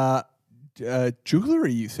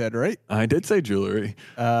 Jewelry, you said, right? I did say jewelry.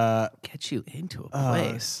 Get you into a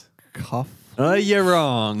place. Cuff. You're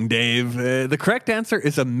wrong, Dave. The correct answer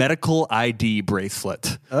is a medical ID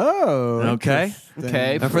bracelet. Oh. Okay.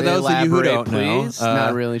 Okay. And for those of you who elaborate, don't know, please.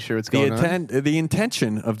 Not really sure what's going on. The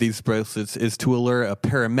intention of these bracelets is to alert a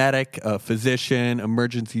paramedic, a physician,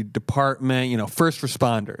 emergency department, first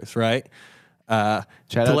responders, right? Shout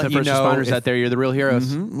to out to let you first know responders if- out there. You're the real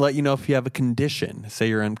heroes. Let you know if you have a condition. Say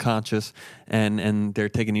you're unconscious and they're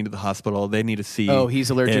taking you to the hospital. They need to see. Oh, he's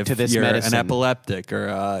allergic if to this you're medicine. an epileptic,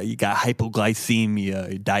 or you got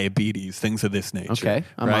hypoglycemia, diabetes, things of this nature. Okay.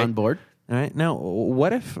 I'm right? on board. All right. Now,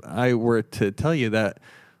 what if I were to tell you that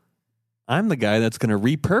I'm the guy that's going to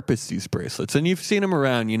repurpose these bracelets? And you've seen them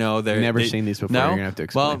around, they're Never seen these before. No? You're gonna have to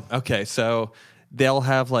explain. Well, okay. So they'll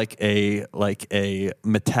have like a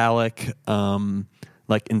metallic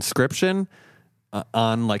inscription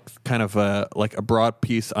on kind of a broad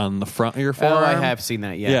piece on the front of your Oh, forearm. I have seen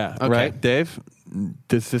that. Yeah. Okay. Right. Dave,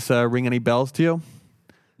 does this ring any bells to you?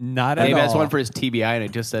 Not at Dave all. has one for his TBI, and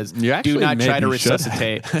it just says, You actually "Do not try to maybe should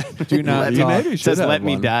resuscitate. Do not You talk. maybe It should says, have let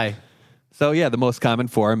me one. die." So yeah, the most common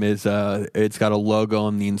form is it's got a logo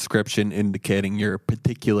and the inscription indicating your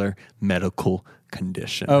particular medical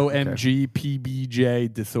condition. OMG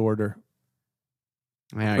PBJ disorder.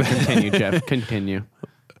 All right, continue, Jeff. Continue.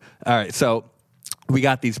 All right, so we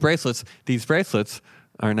got these bracelets. These bracelets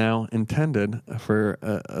are now intended for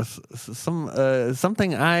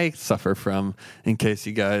something I suffer from. In case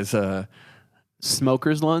you guys,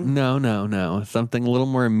 Smoker's lung. no, something a little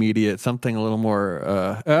more immediate, something a little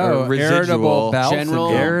more irritable residual, bowel General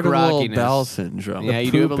syndrome. irritable grogginess. bowel syndrome. Yeah,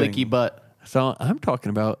 you do have a pooping. leaky butt. So I'm talking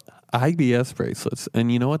about IBS bracelets,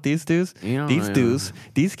 and you know what these do? Yeah,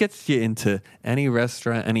 These gets you into any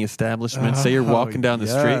restaurant, any establishment. Say you're Oh, walking down the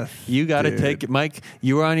yes, street, you got to dude. take it, Mike.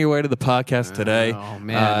 You were on your way to the podcast today. Oh,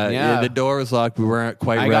 man, yeah. The door was locked. We weren't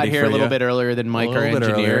quite I ready. got here for a little you. bit earlier than Mike, A our little bit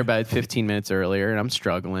engineer, earlier. about 15 minutes earlier, and I'm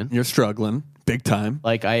struggling. You're struggling big time,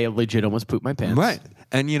 Like, I legit almost pooped my pants. right?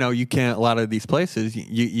 And you can't. A lot of these places,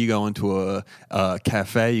 you go into a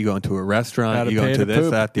cafe, you go into a restaurant, Gotta you go pay into to this,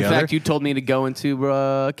 poop. that, the In other. fact, you told me to go into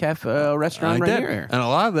a restaurant I right did. here. And a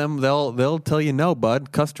lot of them, they'll tell you no,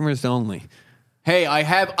 bud. Customers only. Hey, I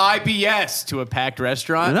have IBS to a packed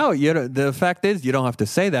restaurant. No, the fact is you don't have to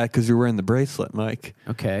say that because you're wearing the bracelet, Mike.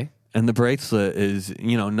 Okay. And the bracelet is,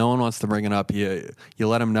 no one wants to bring it up. You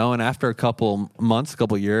let them know. And after a couple months,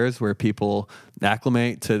 couple years where people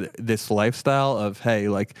acclimate to this lifestyle of, hey,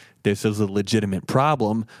 like, this is a legitimate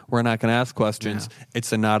problem, we're not going to ask questions. Yeah.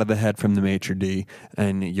 It's a nod of the head from the maitre d',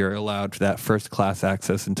 and you're allowed that first class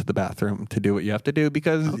access into the bathroom to do what you have to do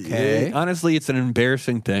because Okay. honestly, it's an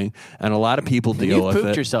embarrassing thing. And a lot of people deal You've with pooped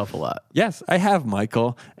it. yourself a lot. Yes, I have,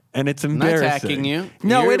 Michael, and it's not embarrassing. attacking you.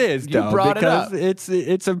 No, You're- it is you though, brought it because up.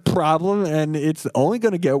 it's a problem, and it's only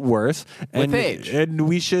going to get worse. And, age. and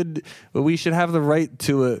we should have the right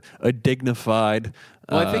to a dignified.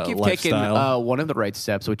 Well, I think you've taken lifestyle. one of the right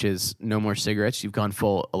steps, which is no more cigarettes. You've gone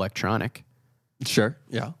full electronic. Sure,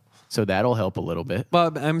 yeah. So that'll help a little bit.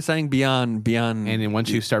 But I'm saying beyond. And then once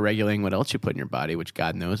you start regulating what else you put in your body, which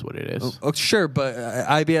God knows what it is. Oh, sure, but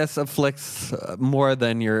IBS afflicts more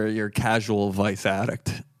than your casual vice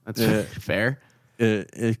addict. That's fair.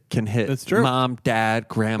 It can hit That's true. mom, dad,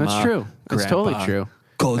 grandma. That's true. That's grandpa, totally true.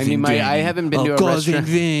 cousin Vinny. I haven't been to a cousin restaurant.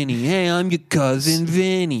 Vinny. Hey, I'm your cousin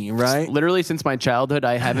Vinny, right? Literally since my childhood,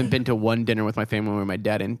 I haven't been to one dinner with my family where my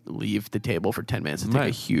dad didn't leave the table for 10 minutes to take a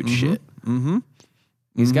Right. huge shit. Mm-hmm.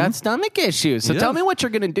 He's got stomach issues. So He tell does. me what you're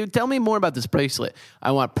going to do. Tell me more about this bracelet.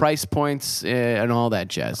 I want price points and all that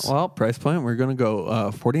jazz. Well, price point, we're going to go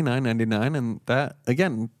 $49.99, and that,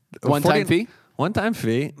 again... One-time fee? One-time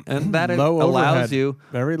fee, and that Low allows overhead. you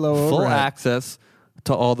Very low full overhead. access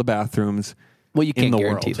to all the bathrooms. Well, you in can't the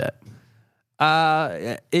guarantee world.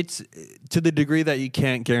 that. It's to the degree that you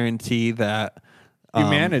can't guarantee that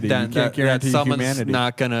Humanity. You can't guarantee that someone's humanity.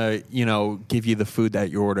 not gonna, give you the food that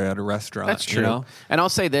you order at a restaurant. That's true. You know? And I'll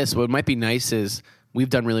say this: what might be nice is we've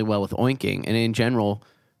done really well with oinking, and in general,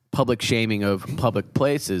 public shaming of public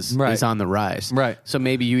places Right. is on the rise. Right. So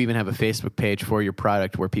maybe you even have a Facebook page for your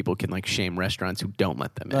product where people can like shame restaurants who don't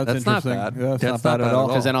let them in. That's not interesting. bad. Yeah, that's That's not bad at all.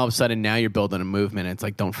 Because then all of a sudden now you're building a movement. And it's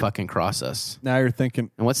like, don't fucking cross us. Now you're thinking,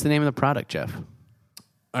 And what's the name of the product, Jeff?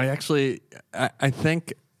 I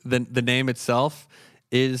think the name itself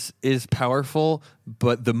is powerful,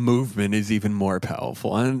 but the movement is even more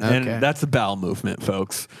powerful, and Okay. that's the bowel movement,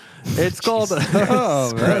 folks. It's called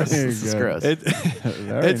oh, very This is good. gross.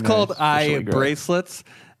 Very it's called nice. I Officially gross. bracelets,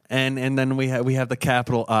 and then we have the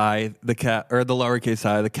capital I, the lowercase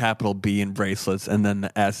I, the capital B in bracelets, and then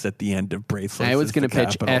the S at the end of bracelets. I was is going to the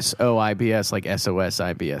pitch capital. SOIBS, like SOS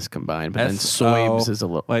IBS combined, but then SO SOIBS is a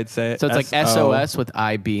little. Wait, say it. So it's like SO. SOS with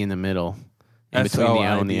IB in the middle, in between the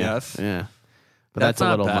O and the S. SOIBS. Yeah. But that's a not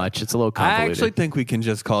little bad. much. It's a little I convoluted. actually think we can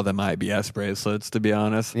just call them IBS bracelets, to be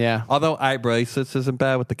honest. Yeah. Although I bracelets isn't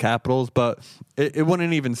bad with the capitals, but it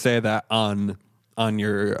wouldn't even say that on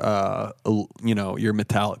your your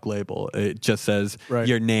metallic label. It just says Right.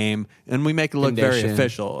 your name, and we make it look very Condition.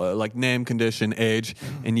 official, like name, condition, age,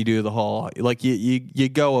 and you do the whole like you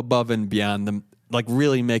go above and beyond them, like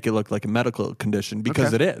really make it look like a medical condition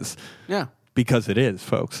because Okay. it is. Yeah. Because it is,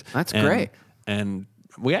 folks. That's And- great. And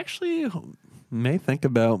we actually may think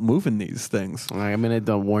about moving these things. I'm going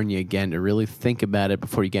to warn you again to really think about it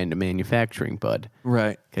before you get into manufacturing, bud.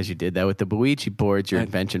 Right. Because you did that with the Boichi boards, your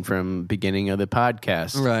invention from beginning of the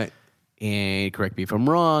podcast. Right. And correct me if I'm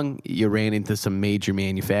wrong, you ran into some major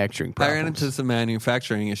manufacturing I problems. ran into some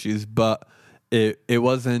manufacturing issues, but it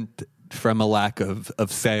wasn't from a lack of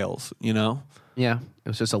sales, you know? Yeah. It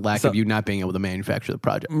was just a lack So- of you not being able to manufacture the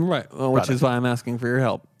project. Right. Well, which is why I'm asking for your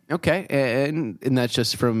help. Okay. And that's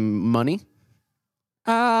just from money?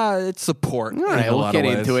 It's support. All right, we'll get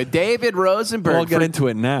into it. David Rosenberg. We'll get for- into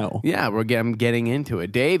it now. Yeah, I'm getting into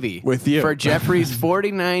it. Davey. With you. For Jeffrey's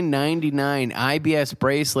 $49.99 IBS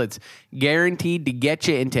bracelets, guaranteed to get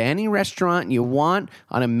you into any restaurant you want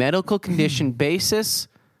on a medical condition basis.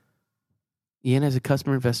 Ian as a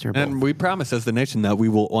customer investor. Both. And we promise as the nation that we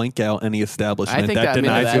will oink out any establishment I think that I'm into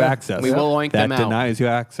denies that. you access. We will oink that them out. denies you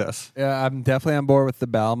access. Yeah, I'm definitely on board with the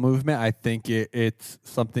bowel movement. I think it's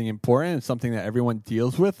something important. It's something that everyone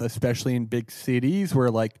deals with, especially in big cities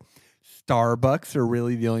where like Starbucks are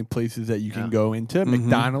really the only places that you can go into.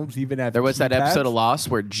 McDonald's even have There was that keypads. episode of Lost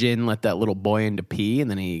where Jin let that little boy into pee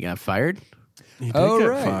and then he got fired. He did Oh, get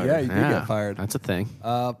right. fired. Yeah, he did get fired. That's a thing.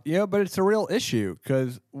 But it's a real issue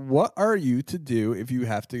because what are you to do if you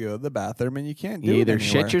have to go to the bathroom and you can't do You it either anywhere?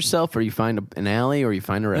 shit yourself or you find an alley or you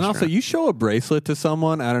find a And restaurant. also, you show a bracelet to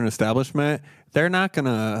someone at an establishment, they're not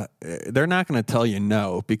gonna tell you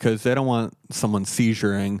no because they don't want someone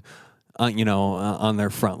seizuring, on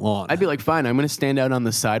their front lawn. I'd be like, fine, I'm going to stand out on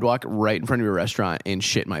the sidewalk right in front of your restaurant and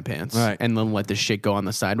shit my pants. Right. And then let the shit go on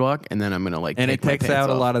the sidewalk. And then I'm going to and take it takes my pants out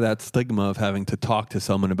a off. lot of that stigma of having to talk to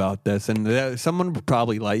someone about this. And someone would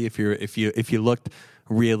probably like if you looked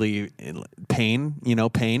really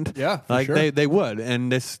pained. Yeah, for like sure. they would.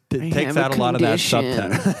 And this takes have out a a lot of that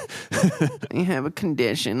condition. subtext. I have a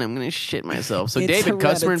condition. I'm going to shit myself. So, It's David,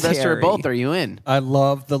 customer investor or hereditary. both, are you in? I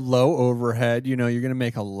love the low overhead. You're going to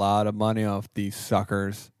make a lot of money off these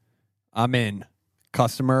suckers. I'm in.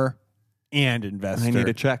 Customer and investor. I need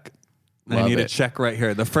a check. I Love need a it. check right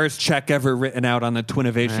here. The first check ever written out on the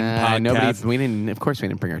Twinnovation podcast. Of course, we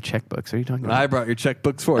didn't bring our checkbooks. What are you talking about? I brought your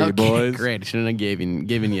checkbooks for you, Okay, boys. great. Shouldn't have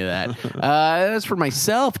given you that. As for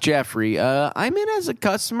myself, Jeffrey, I'm in as a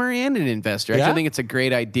customer and an investor. Actually, Yeah? I think it's a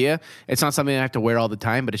great idea. It's not something I have to wear all the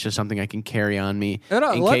time, but it's just something I can carry on me in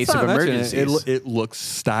Let's case of not mention emergencies. it looks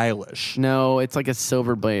stylish. No, it's like a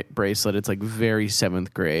silver bracelet. It's like very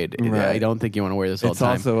 7th grade. Right. I don't think you want to wear this all It's the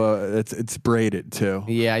time. also it's braided too.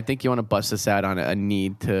 Yeah, I think you want to bust this out on a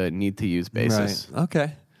need to use basis. Right.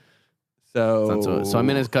 Okay. So So I'm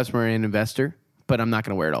in as a customer and investor. but I'm not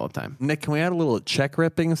going to wear it all the time. Nick, can we add a little check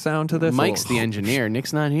ripping sound to this? Mike's the engineer.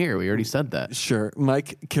 Nick's not here. We already said that. Sure.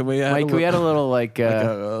 Mike, can we add Mike, we had a little like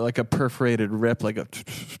a perforated rip, like a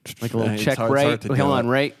little check right. Hold on,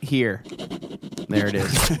 right here. There it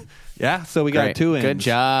is. Yeah, so we got Great. 2 ins. Good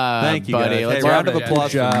job, Thank you, buddy. guys. Let's Hey, round of have it.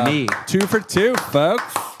 applause for me. 2 for 2,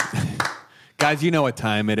 folks. Guys, you know what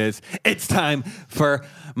time it is. It's time for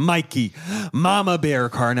Mikey, Mama Bear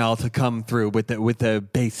Carnell to come through with the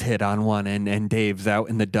base hit on one, and Dave's out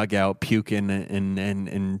in the dugout puking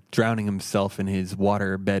and drowning himself in his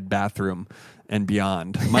waterbed bathroom and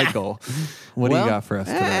beyond. Michael, what do you got for us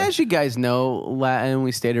today? As you guys know, and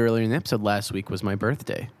we stated earlier in the episode, last week was my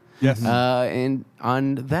birthday. Yes. And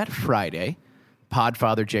on that Friday,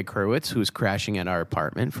 Podfather Jake Hurwitz, who was crashing at our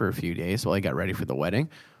apartment for a few days while I got ready for the wedding,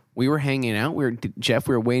 we were hanging out. Jeff,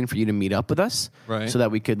 we were waiting for you to meet up with us, right, so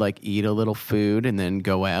that we could like eat a little food and then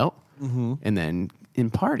go out and then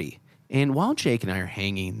party. And while Jake and I are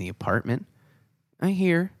hanging in the apartment, I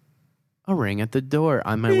hear a ring at the door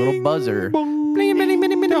on my little buzzer. Bling, bling, bling,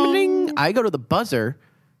 bling, bling, bling. I go to the buzzer,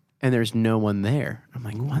 and there's no one there. I'm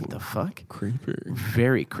like, what the fuck? Creepy.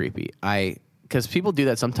 Very creepy. Because people do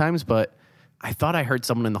that sometimes, but I thought I heard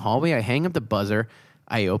someone in the hallway. I hang up the buzzer.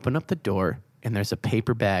 I open up the door, and there's a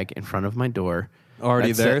paper bag in front of my door.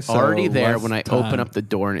 Already there? So already there less when I time. open up the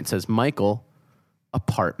door, and it says, Michael,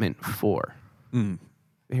 apartment 4.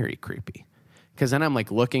 Very creepy. Because then I'm like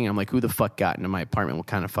looking, I'm like, who the fuck got into my apartment? What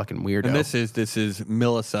kind of fucking weirdo? And this is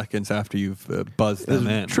milliseconds after you've buzzed them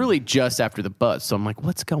in. Truly just after the buzz. So I'm like,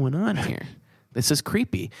 what's going on here? This is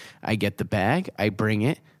creepy. I get the bag. I bring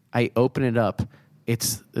it. I open it up.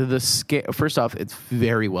 It's first off, it's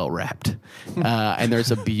very well wrapped. And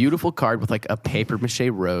there's a beautiful card with like a paper mache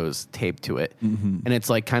rose taped to it. And it's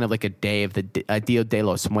like kind of like a day of the Dia de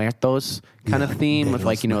los Muertos kind of theme with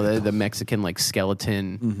like, the Mexican like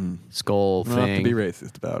skeleton skull You thing. don't have to be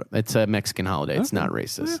racist about it. It's a Mexican holiday. It's not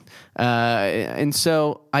racist. And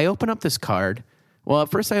so I open up this card. Well,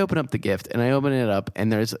 at first I open up the gift, and I open it up,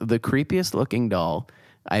 and there's the creepiest looking doll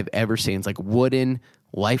I've ever seen. It's like wooden,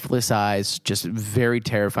 lifeless eyes, just very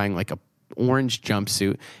terrifying, like a orange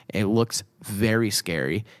jumpsuit. It looks very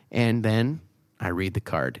scary. And then I read the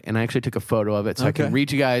card, and I actually took a photo of it so I can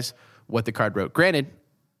read you guys what the card wrote. Granted,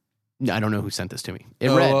 I don't know who sent this to me. It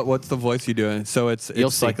read, what's the voice you doing? So it's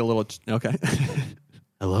see. like a little... Okay.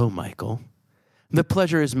 Hello, Michael. The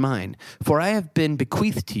pleasure is mine, for I have been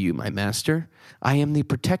bequeathed to you, my master. I am the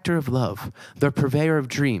protector of love, the purveyor of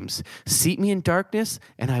dreams. Seat me in darkness,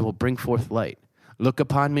 and I will bring forth light. Look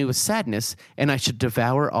upon me with sadness, and I should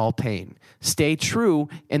devour all pain. Stay true,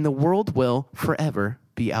 and the world will forever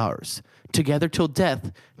be ours. Together till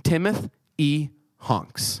death, Timothy E.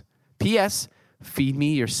 Honks. P.S. Feed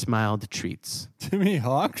me your smiled treats. Timmy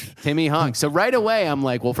Hawks? Timmy Honks. So right away, I'm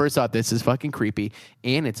like, well, first off, this is fucking creepy.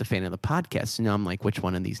 And it's a fan of the podcast. So now I'm like, which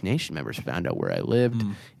one of these Nation members found out where I lived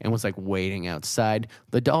and was like waiting outside?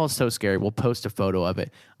 The doll is so scary. We'll post a photo of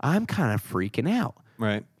it. I'm kind of freaking out.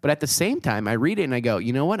 Right. But at the same time, I read it and I go,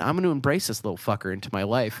 you know what? I'm going to embrace this little fucker into my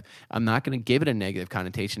life. I'm not going to give it a negative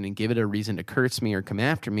connotation and give it a reason to curse me or come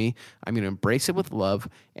after me. I'm going to embrace it with love,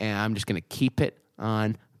 and I'm just going to keep it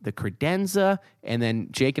on the credenza. And then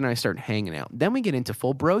Jake and I start hanging out. Then we get into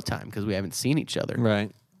full bro time because we haven't seen each other.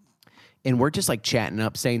 Right. And we're just like chatting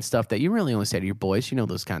up, saying stuff that you really only say to your boys. You know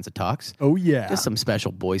those kinds of talks. Oh, yeah. Just some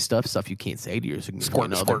special boy stuff you can't say to your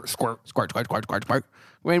significant other. Squirt.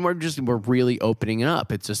 When we're really opening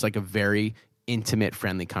up. It's just like a very intimate,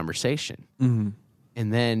 friendly conversation. And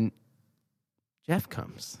then Jeff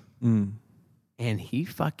comes. And he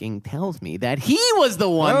fucking tells me that he was the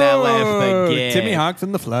one that left the gig. Timmy Hawks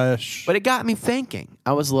in the flesh. But it got me thinking.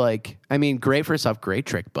 I was like, I mean, great, first off, great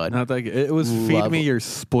trick, bud. Not like it was feed me your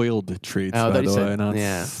spoiled treats, Oh, by that the you way, said- not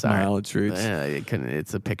yeah, sorry. smile treats.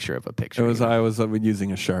 It's a picture of a picture. I was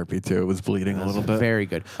using a Sharpie too. It was bleeding a little bit. Very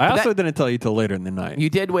good. I But also didn't tell you till later in the night. You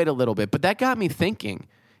did wait a little bit, but that got me thinking.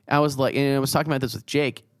 I was like, and I was talking about this with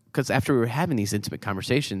Jake, because after we were having these intimate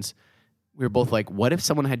conversations, we were both like, what if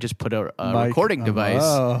someone had just put a recording device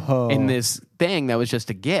in this thing that was just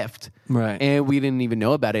a gift? Right. And we didn't even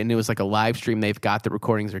know about it. And it was like a live stream. They've got the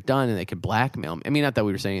recordings are done and they could blackmail me. I mean, not that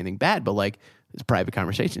we were saying anything bad, but like it's private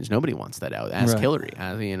conversations. Nobody wants that out. Ask Right. Hillary.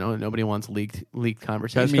 Nobody wants leaked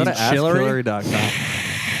conversations. Go to AskHillary.com.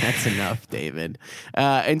 That's enough, David.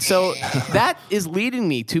 And so that is leading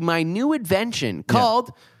me to my new invention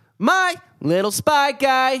called My Little Spy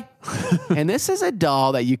Guy. And this is a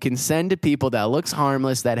doll that you can send to people that looks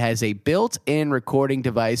harmless, that has a built-in recording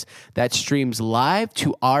device that streams live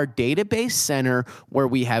to our database center where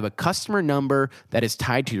we have a customer number that is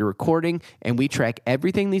tied to your recording, and we track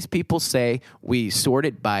everything these people say. We sort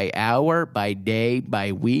it by hour, by day,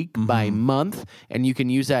 by week, by month, and you can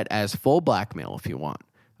use that as full blackmail if you want.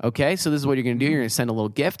 Okay, so this is what you're going to do. You're going to send a little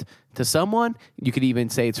gift to someone. You could even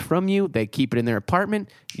say it's from you. They keep it in their apartment.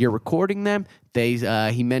 You're recording them.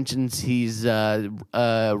 He mentions he's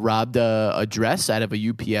robbed a dress out of a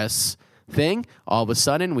UPS thing. All of a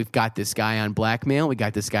sudden, we've got this guy on blackmail. We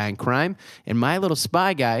got this guy on crime. And My Little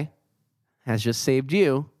Spy Guy has just saved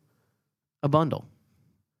you a bundle.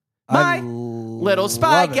 My Little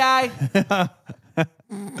Spy Guy.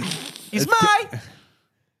 He's my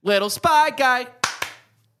Little Spy Guy.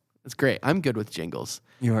 That's great. I'm good with jingles.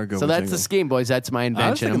 You are good. So with that's jingles. the scheme, boys. That's my I was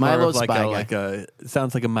invention. thinking My more Little of Spy Guy. it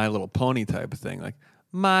sounds like a My Little Pony type of thing. Like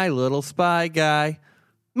My Little Spy Guy.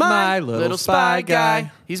 My little spy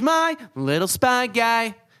guy. He's my little spy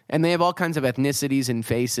guy. And they have all kinds of ethnicities and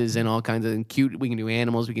faces and all kinds of cute. We can do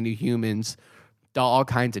animals. We can do humans. All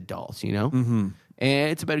kinds of dolls, you know? Mm-hmm.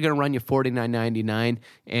 And it's about going to run you $49.99.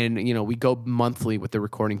 And, you know, we go monthly with the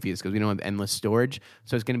recording fees because we don't have endless storage.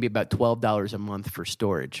 So it's going to be about $12 a month for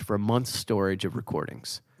storage, for a month's storage of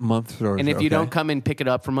recordings. Month storage. And if you don't come and pick it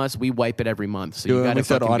up from us, we wipe it every month. So you got to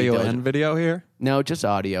said audio and video here? No, just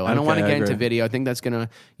audio. I don't want to get into video. I think that's going to,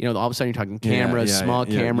 you know, all of a sudden you're talking cameras, small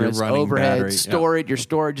cameras, you're running overhead, battery, storage. Your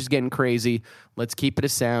storage is getting crazy. Let's keep it a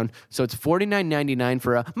sound. So it's $49.99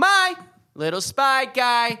 for a My Little Spy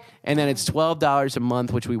Guy. And then it's $12 a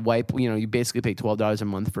month, which we wipe. You know, you basically pay $12 a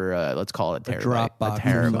month for, let's call it a terabyte. Dropbox a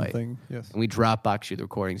terabyte. or something. Yes. And we Dropbox you the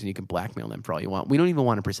recordings and you can blackmail them for all you want. We don't even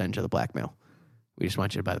want a percentage of the blackmail. We just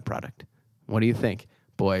want you to buy the product. What do you think,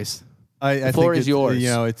 boys? I floor think is yours. You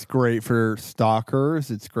know, it's great for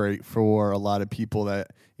stalkers. It's great for a lot of people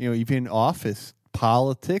that, you know, even office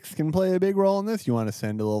politics can play a big role in this. You want to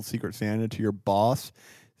send a little Secret Santa to your boss,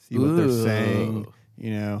 see what they're saying,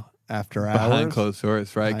 you know, after hours. Behind closed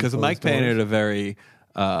doors, right? Because Mike doors. painted a very,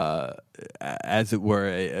 as it were,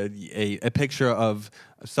 a picture of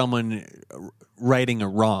someone righting a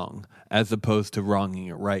wrong as opposed to wronging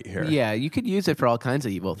it right here. Yeah, you could use it for all kinds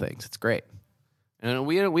of evil things. It's great. And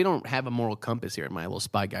we don't have a moral compass here at My Little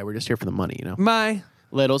Spy Guy. We're just here for the money, you know. My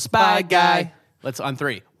Little Spy Guy. Let's on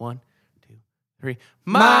 3. 1, 2, 3.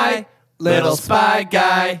 My Little Spy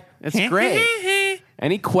Guy. That's great.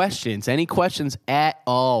 Any questions? Any questions at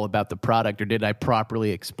all about the product, or did I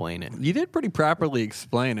properly explain it? You did pretty properly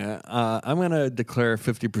explain it. I'm going to declare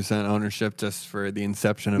 50% ownership just for the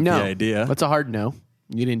inception of the idea. That's a hard no.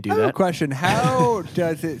 You didn't do I have a that. question. How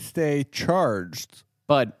does it stay charged?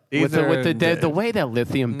 But with the way that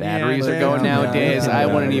lithium batteries are going yeah, nowadays, yeah, I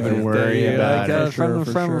yeah, wouldn't even worry about it.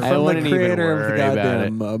 From I wouldn't the even creator of the worry about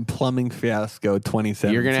goddamn plumbing fiasco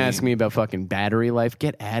 2017. You're going to ask me about fucking battery life?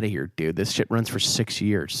 Get out of here, dude. This shit runs for 6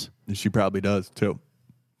 years. She probably does, too.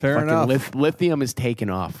 Fair enough. Lithium is taking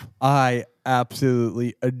off. I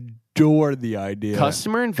absolutely adore the idea.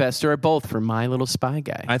 Customer, investor, or both for My Little Spy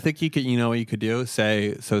Guy. I think you could, you know what you could do?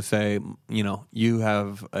 Say, you know, you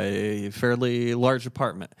have a fairly large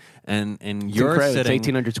apartment and you're it's sitting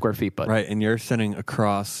 1,800 square feet, but right, and you're sitting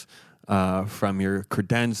across from your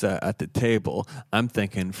credenza at the table. I'm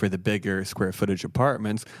thinking for the bigger square footage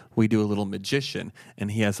apartments, we do a little magician,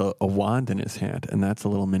 and he has a wand in his hand, and that's a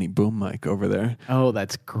little mini boom mic over there. Oh,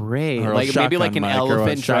 that's great. Or a Like maybe like an shotgun mic or a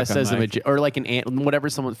elephant dressed shotgun as a mic. or like whatever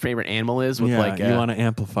someone's favorite animal is. With Yeah, like you want to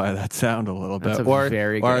amplify that sound a little bit, That's a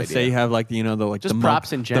very good or idea. say you have like Just the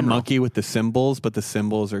props in general. the monkey with the symbols, but the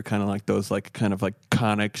symbols are kind of like those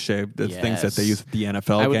conic shaped things that they use at the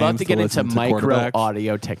NFL. I would games love to get into listen to micro quarterbacks.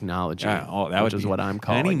 audio technology. That which is what I'm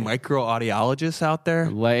calling Any it. micro audiologists out there?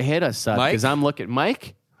 Hit us up Mike? because I'm looking.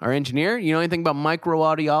 Mike, our engineer, you know anything about micro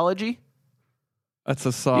audiology? That's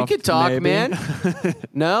a soft. You can talk, maybe. man.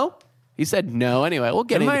 No? He said no. Anyway, we'll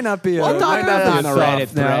get It into might not be. We'll talk about it on the Reddit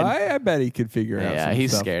thread. I bet he could figure out. Yeah, some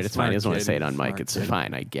he's stuff. scared. It's fine. He doesn't want to say it on mic. Smart It's kid.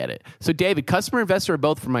 fine. I get it. So, David, customer investor or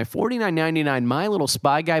both for my $49.99 My Little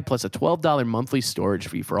Spy Guy plus a $12 monthly storage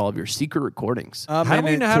fee for all of your secret recordings. How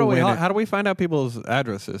do we find out people's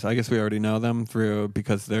addresses? I guess we already know them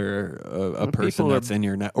because they're a person people that's in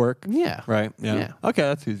your network. Yeah. Right. Yeah. Yeah. Okay,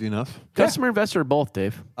 that's easy enough. Customer investor or both,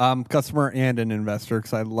 Dave? Customer and an investor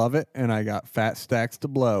because I love it and I got fat stacks to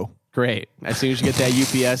blow. Great. As soon as you get that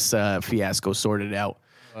UPS fiasco sorted out.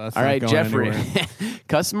 That's All not right, going Jeffrey. anywhere.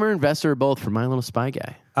 Customer, investor, or both for My Little Spy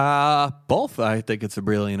Guy? Both. I think it's a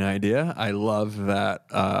brilliant idea. I love that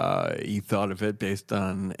you thought of it based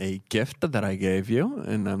on a gift that I gave you,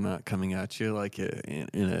 and I'm not coming at you like in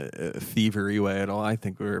a thievery way at all. I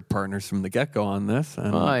think we're partners from the get-go on this.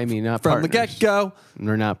 And Well, I mean, not from the partners. get-go.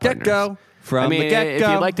 We're not partners. Get-go. From I mean, the get-go.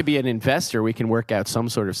 if you'd like to be an investor, we can work out some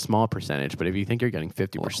sort of small percentage. But if you think you're getting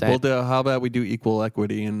 50%, We'll do, how about we do equal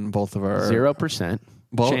equity in both of our 0%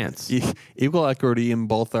 both, chance. Equal equity in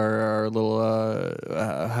both our little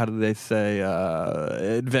how do they say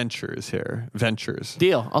adventures here, ventures.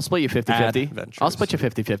 Deal. I'll split you 50-50. Adventures. I'll split you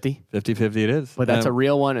 50-50. 50-50 it is. But that's a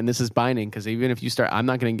real one, and this is binding because even if you start, I'm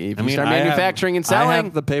not going to. If you start I have- manufacturing and I selling,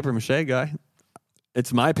 have the paper mache guy.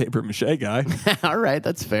 It's my paper mache guy. all right,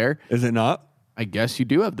 that's fair. Is it not? I guess you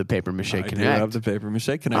do have the paper mache I Connect. do have the paper mache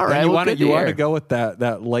connect. All Then right, you well, want good to you want hear. to go with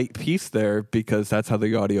that light piece there because that's how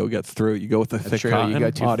the audio gets through. You go with the thick true. You cotton. go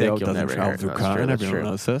too audio thick, you'll doesn't never travel hear it. through That's cotton. true, that's Everyone true.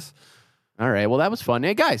 knows this. All right, well, that was fun.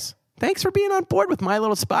 Hey, guys, thanks for being on board with My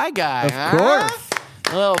Little Spy Guy. Of course.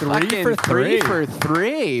 A little 3 fucking for 3. 3 for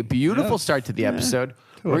 3. Beautiful start to the episode.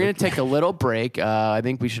 We're going to take a little break. I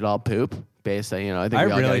think we should all poop. Based on, I think I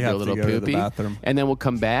we all really got to do a have to little go to the poopy. bathroom. And then we'll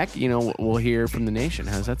come back. We'll hear from the nation.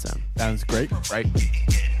 How's that sound? Sounds great. Right?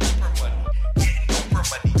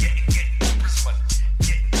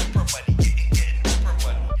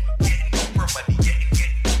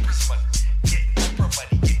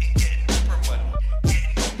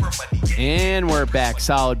 And we're back.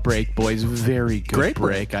 Solid break, boys. Very good Great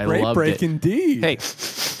break. I Great loved break it. indeed. Hey,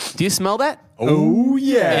 do you smell that? Oh,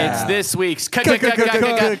 yeah. It's this week's Catch Catch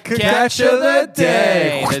of the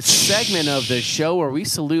Day, the segment of the show where we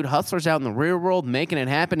salute hustlers out in the real world making it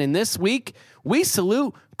happen. And this week, we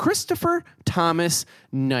salute Christopher Thomas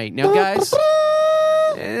Knight. Now, guys,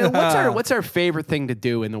 what's our favorite thing to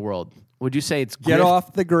do in the world? Would you say it's Get grift?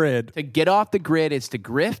 off the grid. To get off the grid, it's to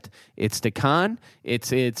grift, it's to con,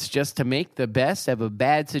 it's just to make the best of a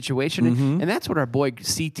bad situation. And that's what our boy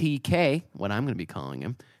CTK, what I'm going to be calling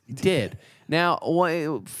him, did. Now,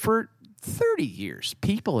 for 30 years,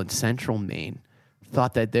 people in central Maine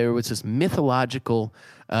thought that there was this mythological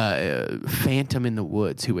phantom in the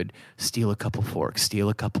woods who would steal a couple forks, steal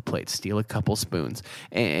a couple plates, steal a couple spoons,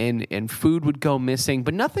 and food would go missing,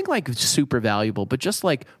 but nothing like super valuable, but just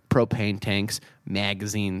like propane tanks,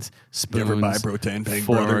 magazines, spoons, Never buy propane tank,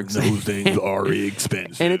 brother. forks. Those things are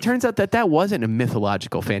expensive. And it turns out that wasn't a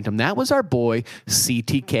mythological phantom. That was our boy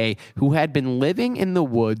CTK, who had been living in the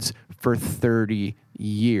woods for 30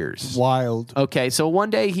 years. Wild. Okay, so one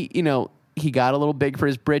day he got a little big for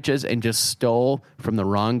his britches and just stole from the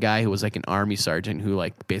wrong guy who was like an army sergeant who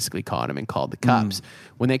like basically caught him and called the cops.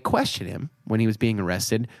 When they questioned him when he was being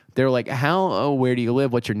arrested, they were like, where do you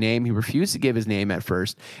live? What's your name? He refused to give his name at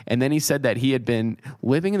first. And then he said that he had been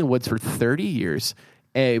living in the woods for 30 years,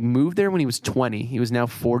 moved there when he was 20. He was now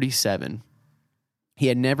 47. He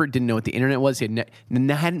didn't know what the internet was. He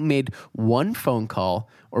hadn't made one phone call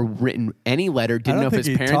or written any letter. Didn't know if his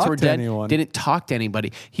parents were dead. Didn't talk to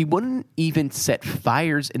anybody. He wouldn't even set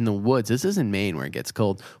fires in the woods. This is in Maine where it gets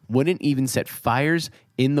cold. Wouldn't even set fires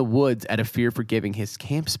in the woods out of fear for giving his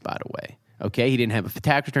camp spot away. Okay, he didn't have a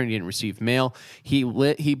tax return. He didn't receive mail. He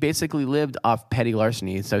basically lived off petty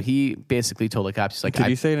larceny. So he basically told the cops, he's like, Did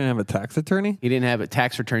you say he didn't have a tax attorney? he didn't have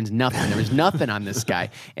tax returns, nothing. There was nothing on this guy.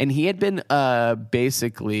 And he had been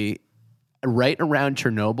basically right around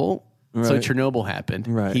Chernobyl. So Right. Chernobyl happened.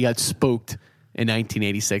 Right. He got spooked in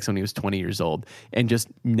 1986 when he was 20 years old and just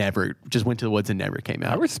went to the woods and never came I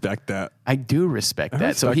out. respect that. I do respect I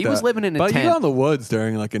that. So respect he was that. living in a but tent. you go in the woods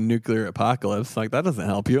during like a nuclear apocalypse. Like that doesn't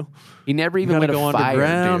help you. He never even gotta lit a go fire,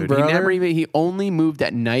 underground, dude. brother. He only moved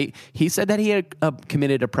at night. He said that he had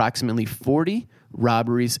committed approximately 40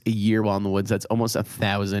 robberies a year while in the woods. That's almost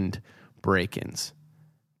 1,000 break-ins.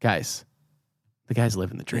 Guys, the guy's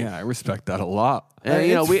living the dream. Yeah, I respect that a lot.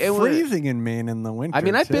 It's freezing in Maine in the winter. I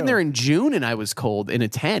mean, I've been too. there in June and I was cold in a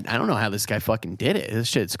tent. I don't know how this guy fucking did it. This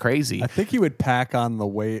shit's crazy. I think he would pack on the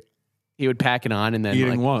weight, He would pack it on and then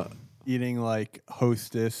Eating what? eating like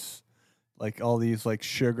Hostess, like all these like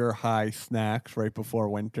sugar high snacks right before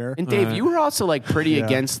winter. And Dave, you were also like pretty Yeah.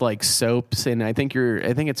 against like soaps, and I think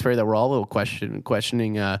it's fair that we're all a little questioning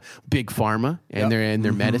big pharma and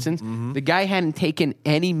their medicines. The guy hadn't taken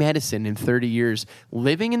any medicine in 30 years,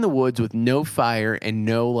 living in the woods with no fire and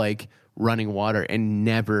no like running water, and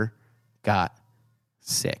never got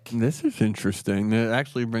Sick. This is interesting. It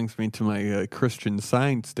actually brings me to my Christian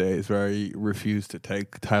Science days where I refused to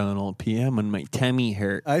take Tylenol PM when my tummy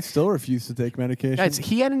hurt. I still refuse to take medication. Guys,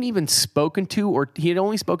 he hadn't even spoken to, or he had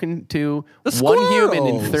only spoken to The one human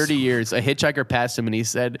in squirrels. 30 years. A hitchhiker passed him and he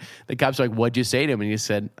said, the cops were like, what'd you say to him? And he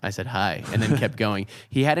said, I said hi, and then kept going.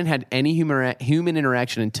 He hadn't had any human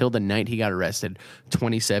interaction until the night he got arrested,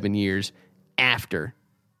 27 years after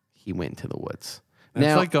he went into the woods. It's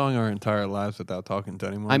Now, like going our entire lives without talking to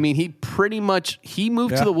anyone. I mean, he moved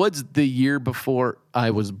to Yeah. the woods the year before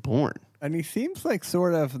I was born. And he seems like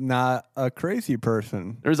sort of not a crazy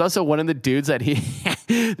person. There was also one of the dudes that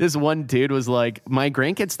this one dude was like, my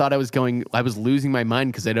grandkids thought I was losing my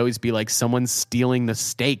mind because I'd always be like, someone's stealing the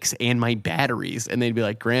steaks and my batteries. And they'd be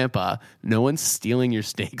like, Grandpa, no one's stealing your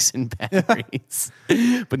steaks and batteries.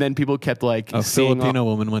 But then people kept like, a seeing Filipino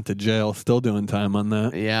woman went to jail, still doing time on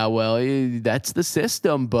that. yeah, well, that's the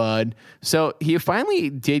system, bud. So he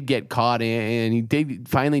finally did get caught, and he did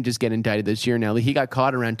finally just get indicted this year. Now, he got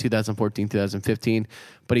caught around 2014, 2015,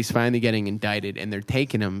 but he's finally getting indicted, and they're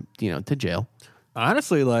taking him, to jail.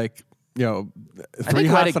 Honestly, like, think 3 let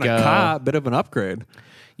hots it and a go. cot, bit of an upgrade.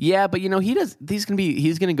 Yeah, but he's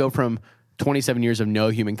gonna go from 27 years of no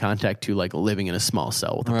human contact to like living in a small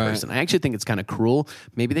cell with a Right. person. I actually think it's kind of cruel.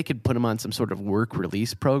 Maybe they could put him on some sort of work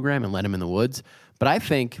release program and let him in the woods. But I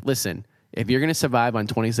think, listen, if you're going to survive on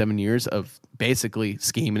 27 years of basically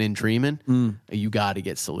scheming and dreaming, you got to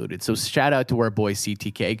get saluted. So shout out to our boy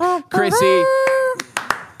CTK. Chrissy,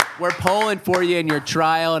 we're pulling for you in your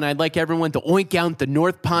trial, and I'd like everyone to oink out the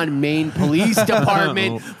North Pond, Maine Police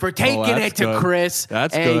Department for taking it that's to good. Chris.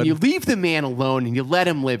 That's and good. you leave the man alone and you let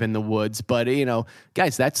him live in the woods. But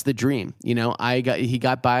guys, that's the dream. He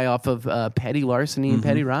got by off of petty larceny and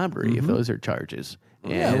petty robbery, if those are charges.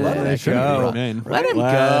 Yeah, let him that should be go. rough. Man. Let him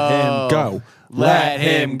Let go. him go. Let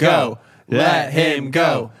him go. Let him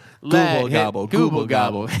go. Google gobble, Google Google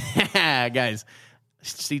gobble. Guys,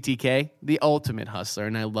 CTK, the ultimate hustler,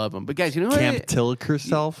 and I love him. But guys, you know Camp what? Tillich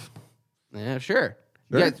herself. Yeah, sure.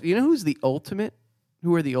 Sure. Guys, you know who's the ultimate?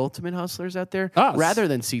 Who are the ultimate hustlers out there? Us. Rather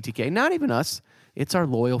than CTK, not even us. It's our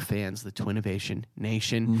loyal fans, the Twinnovation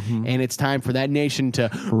Nation. Mm-hmm. And it's time for that nation to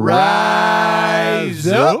rise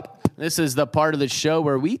up. This is the part of the show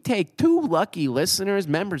where we take 2 lucky listeners,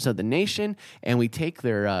 members of the nation, and we take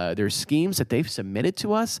their schemes that they've submitted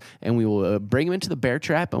to us, and we will bring them into the bear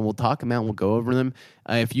trap, and we'll talk them out, and we'll go over them.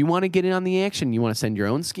 If you want to get in on the action, you want to send your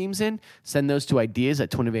own schemes in, send those to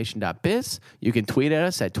ideas@twinnovation.biz. You can tweet at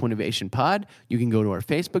us at TwinnovationPod. You can go to our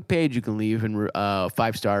Facebook page. You can leave a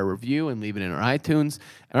 5-star review and leave it in our iTunes.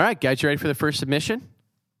 All right, guys, you ready for the first submission?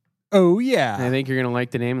 Oh, yeah. I think you're going to like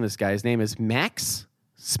the name of this guy. His name is Max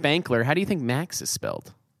Spankler. How do you think Max is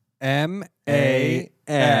spelled?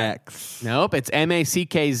 M-A-X. Nope, it's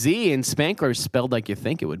M-A-C-K-Z, and Spankler is spelled like you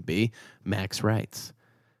think it would be. Max writes,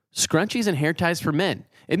 scrunchies and hair ties for men.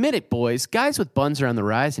 Admit it, boys. Guys with buns are on the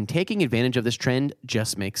rise, and taking advantage of this trend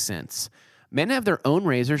just makes sense. Men have their own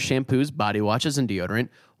razors, shampoos, body washes, and deodorant.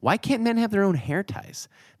 Why can't men have their own hair ties?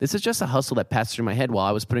 This is just a hustle that passed through my head while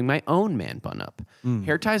I was putting my own man bun up.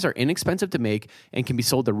 Hair ties are inexpensive to make and can be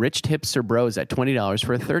sold to rich hipster bros at $20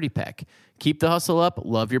 for a 30-pack. Keep the hustle up.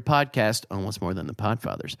 Love your podcast almost more than the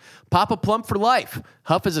Podfathers. Papa Plump for life.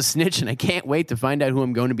 Huff is a snitch, and I can't wait to find out who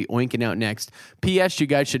I'm going to be oinking out next. P.S. You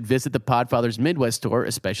guys should visit the Podfathers Midwest tour,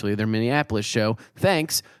 especially their Minneapolis show.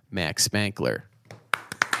 Thanks, Max Spankler.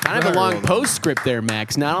 Kind of a long postscript there,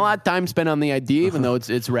 Max. Not a lot of time spent on the idea, even though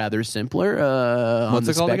it's rather simpler on What's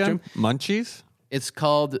the it called spectrum. again? Munchies? It's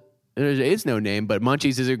called, there is no name, but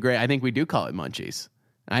Munchies is a great, I think we do call it Munchies.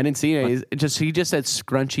 I didn't see it. He just said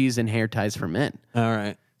scrunchies and hair ties for men. All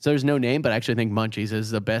right. So there's no name, but I actually think Munchies is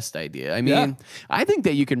the best idea. I mean, Yeah. I think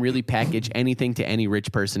that you can really package anything to any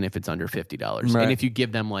rich person if it's under $50. Right. And if you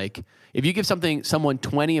give them if you give someone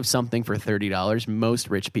 20 of something for $30, most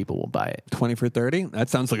rich people will buy it. 20 for 30? That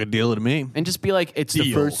sounds like a deal to me. And just be like, it's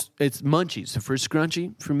it's Munchies, the first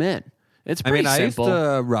scrunchie for men. It's I pretty mean, simple. I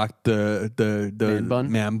used to rock the Man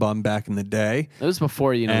bun? man bun back in the day. That was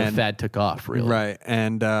before, the And- fad took off, really. Right.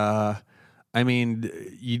 And I mean,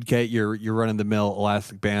 you'd get your run-of-the-mill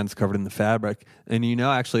elastic bands covered in the fabric. And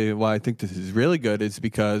actually, why I think this is really good is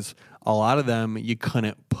because a lot of them you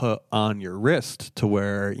couldn't put on your wrist to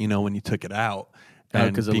where, when you took it out.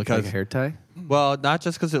 Because it looked like a hair tie? Well, not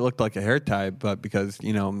just because it looked like a hair tie, but because,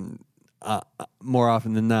 more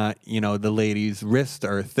often than not, the ladies' wrists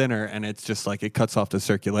are thinner and it's just like it cuts off the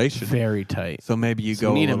circulation. Very tight. So maybe you So go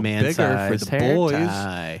you need a little man bigger for size the hair boys.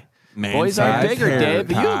 tie. Man Boys are size bigger, hair Dave.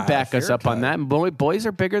 You ties. back us up on that. Boys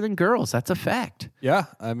are bigger than girls. That's a fact. Yeah,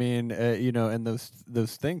 I mean, and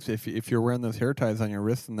those things. If you're wearing those hair ties on your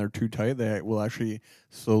wrists and they're too tight, they will actually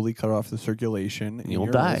slowly cut off the circulation. In You'll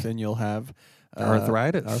your die. wrist, and you'll have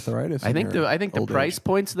Arthritis. Arthritis. I think the old price age.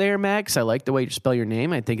 point's there, Max. I like the way you spell your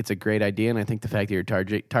name. I think it's a great idea, and I think the fact that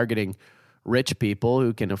you're targeting rich people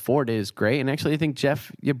who can afford it is great. And actually, I think,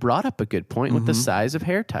 Jeff, you brought up a good point with the size of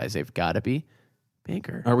hair ties. They've got to be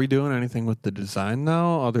bigger. Are we doing anything with the design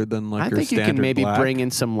though, other than like I your think you standard can maybe black? bring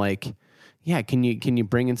in some can you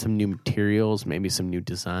bring in some new materials, maybe some new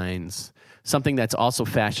designs, something that's also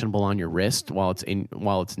fashionable on your wrist while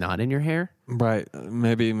it's not in your hair? Right,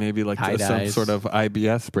 maybe like some Tie-dyes. sort of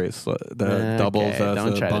IBS bracelet that doubles Okay, as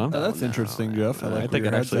don't a try to bump. double- That's interesting, Jeff. I like think where it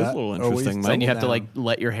your actually is head's a little at. Always interesting, Then you have to down.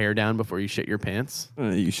 let your hair down before you shit your pants.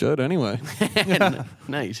 You should anyway.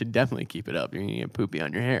 No, you should definitely keep it up. You're gonna get poopy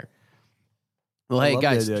on your hair. Well, I hey love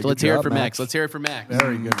guys, the idea. let's Good hear it job, for Max. Max. Let's hear it for Max.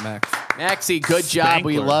 Very good, Max. Maxie, good job.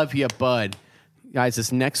 We Spankler. love you, bud. Guys,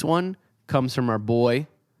 this next one comes from our boy,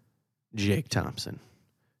 Jake Thompson.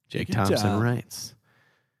 Jake Good Thompson job. writes,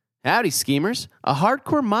 howdy, schemers. A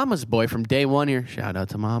hardcore mama's boy from day one here. Shout out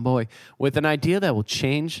to my boy. With an idea that will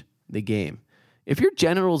change the game. If your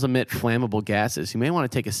genitals emit flammable gases, you may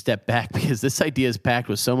want to take a step back because this idea is packed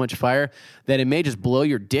with so much fire that it may just blow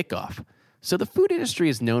your dick off. So the food industry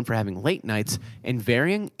is known for having late nights and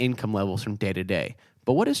varying income levels from day to day.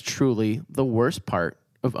 But what is truly the worst part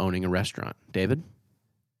of owning a restaurant? David?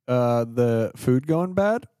 The food going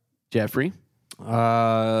bad? Jeffrey?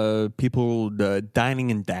 People dining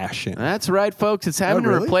and dashing. That's right, folks. It's having to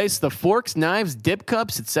really? replace the forks, knives, dip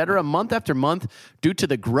cups, etc. month after month due to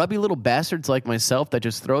the grubby little bastards like myself that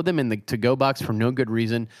just throw them in the to-go box for no good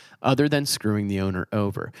reason other than screwing the owner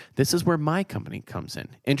over. This is where my company comes in.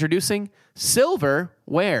 Introducing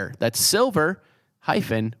Silverware. That's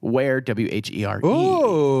Silver-Ware, W-H-E-R-E.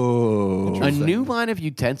 Oh, A new line of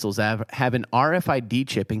utensils have an RFID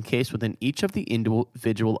chip encased within each of the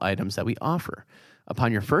individual items that we offer.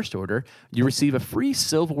 Upon your first order, you receive a free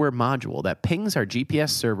silverware module that pings our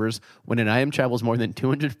GPS servers when an item travels more than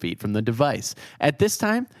 200 feet from the device. At this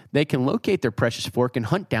time, they can locate their precious fork and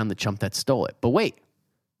hunt down the chump that stole it. But wait,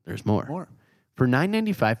 there's more. For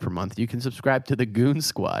 $9.95 per month, you can subscribe to the Goon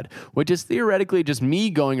Squad, which is theoretically just me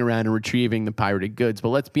going around and retrieving the pirated goods. But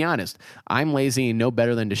let's be honest, I'm lazy and no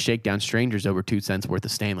better than to shake down strangers over 2 cents worth of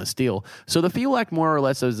stainless steel. So the fee will act more or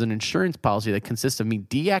less as an insurance policy that consists of me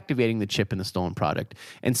deactivating the chip in the stolen product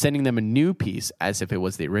and sending them a new piece as if it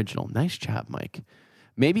was the original. Nice job, Mike.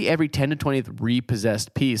 Maybe every 10 to 20th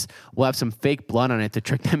repossessed piece will have some fake blood on it to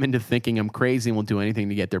trick them into thinking I'm crazy and will do anything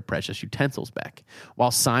to get their precious utensils back,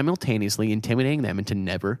 while simultaneously intimidating them into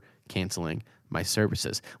never canceling my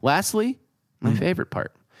services. Lastly, my favorite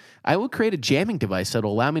part. I will create a jamming device that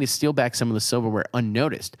will allow me to steal back some of the silverware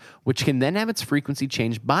unnoticed, which can then have its frequency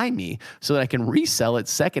changed by me so that I can resell it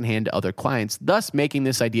secondhand to other clients, thus making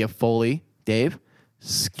this idea fully, Dave,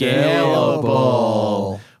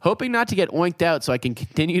 scalable. Hoping not to get oinked out so I can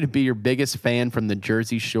continue to be your biggest fan from the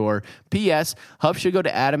Jersey Shore. P.S. Huff should go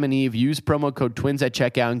to Adam and Eve, use promo code TWINS at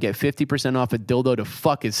checkout and get 50% off a dildo to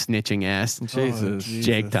fuck his snitching ass. Jesus.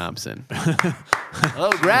 Jake Thompson. A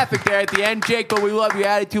little graphic there at the end, Jake, but we love your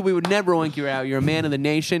attitude. We would never oink you out. You're a man of the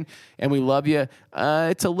nation, and we love you.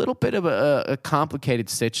 It's a little bit of a complicated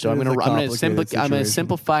stitch, so I'm It is going a to complicated situation.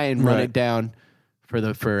 simplify and run Right. it down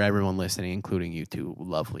for everyone listening, including you two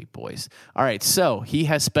lovely boys. All right, so he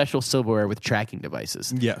has special silverware with tracking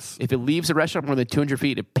devices. Yes. If it leaves a restaurant more than 200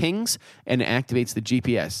 feet, it pings and activates the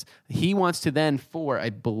GPS. He wants to then, for, I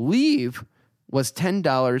believe, was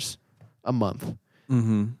 $10 a month,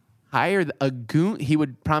 hire a goon. He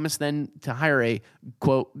would promise then to hire a,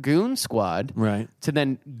 quote, goon squad Right. to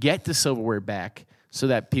then get the silverware back so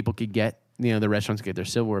that people could get, the restaurants could get their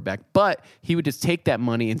silverware back. But he would just take that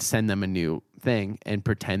money and send them a new thing and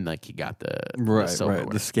pretend like he got the silverware.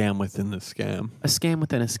 Right. The scam within the scam. A scam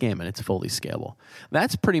within a scam, and it's fully scalable.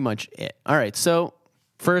 That's pretty much it. All right, so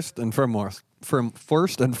First and foremost,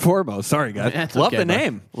 sorry guys, that's love okay, the bud.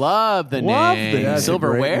 name. Love the Love name. the- Yeah, it's a great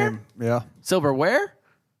Silverware? name. Yeah. Silverware?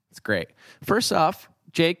 It's great. First off,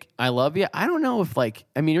 Jake, I love you. I don't know if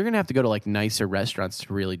you're going to have to go to nicer restaurants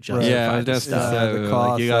to really justify Yeah, this just stuff. the you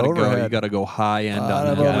cost, gotta go. overhead. You gotta go high end Lot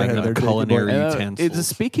on of the overhead there, culinary Jacob. utensils.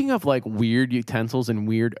 Speaking of weird utensils and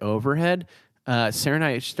weird overhead, Sarah and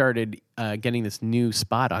I started getting this new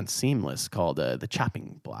spot on Seamless called the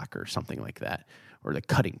chopping block or something like that, or the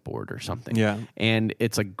cutting board or something. Yeah. And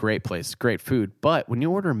it's a great place, great food. But when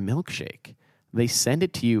you order a milkshake, they send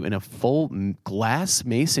it to you in a full glass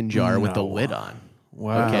mason jar with the lid on.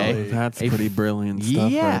 Wow, Okay. that's pretty brilliant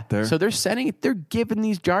stuff right there. So they're giving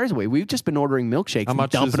these jars away. We've just been ordering milkshakes How and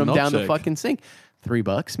much dumping is a them down the milkshake? fucking sink.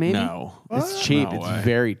 $3 maybe. No. It's cheap. No it's way.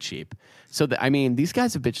 very cheap. So these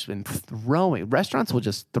guys have just been throwing. Restaurants will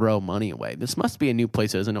just throw money away. This must be a new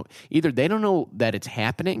place that doesn't know. Either they don't know that it's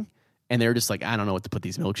happening, and they're just like, I don't know what to put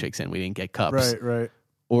these milkshakes in. We didn't get cups. Right.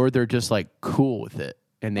 Or they're just like cool with it,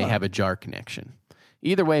 and they have a jar connection.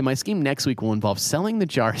 Either way, my scheme next week will involve selling the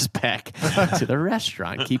jars back to the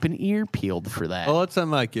restaurant. Keep an ear peeled for that. Well, let's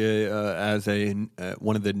Mike, as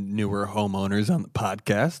one of the newer homeowners on the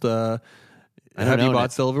podcast. Have you own bought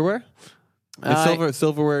it. silverware?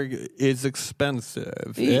 Silverware is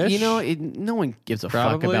expensive. No one gives a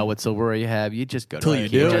fuck Probably. about what silverware you have. You just go to Till IKEA. you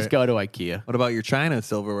do. Just go to IKEA. What about your China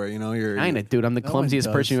silverware? Your China, dude, I'm the clumsiest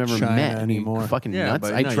does person you've ever China met. anymore. You fucking Yeah, nuts.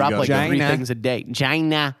 but I no, you drop go like China. 3 things a day.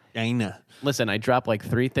 China. China. Listen, I drop like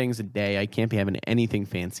 3 things a day. I can't be having anything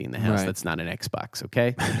fancy in the house Right. that's not an Xbox,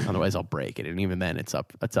 okay? Otherwise, I'll break it. And even then, it's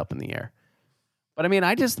up in the air. But I mean,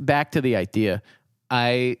 back to the idea.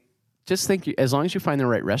 I just think as long as you find the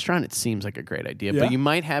right restaurant, it seems like a great idea. Yeah. But you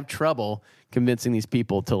might have trouble convincing these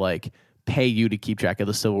people to like pay you to keep track of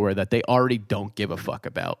the silverware that they already don't give a fuck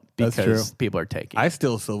about That's because true. people are taking. I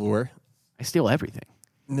steal silverware. I steal everything.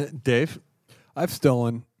 Dave, I've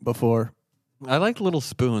stolen before. I like little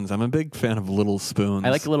spoons. I'm a big fan of little spoons.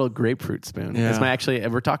 I like a little grapefruit spoon. Yeah. It's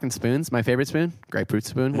if we're talking spoons, my favorite spoon, grapefruit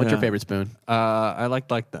spoon. What's your Yeah. favorite spoon? I like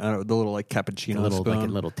the little like cappuccino The little- spoon. like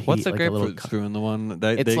a little tea- What's a like a little grapefruit cu- spoon? The one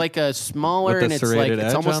that It's like a smaller, with the and it's serrated it's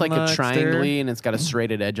edge almost on like a the triangle, exterior? and it's got a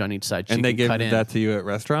serrated edge on each side. So and you they can give cut in. that to you at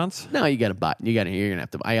restaurants. No, you got to buy. You're gonna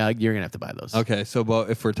have to buy. You're gonna have to buy those. Okay, so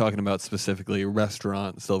if we're talking about specifically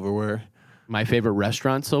restaurant silverware, My favorite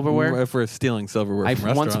restaurant silverware. if we're stealing silverware, I from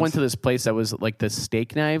once restaurants, went to this place that was like the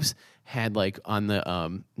steak knives had like on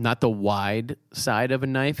the not the wide side of a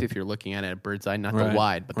knife if you're looking at it at bird's eye, not the Right,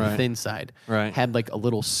 wide but the right. thin side. Right. Had like a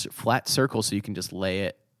little flat circle so you can just lay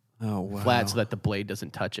it Oh wow, flat so that the blade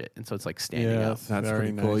doesn't touch it, and so it's like standing up. that's Very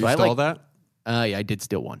pretty cool. nice. You So I stole like- that? Yeah, I did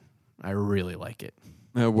steal one. I really like it.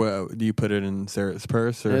 Well, do you put it in Sarah's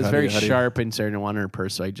purse? Or It was how do very you- how do you- sharp and Sarah didn't want it in her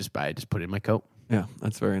purse, so I just put it in my coat. Yeah,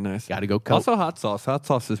 that's very nice. Got to go coat. Also, hot sauce. Hot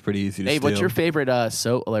sauce is pretty easy to Hey, steal. what's your favorite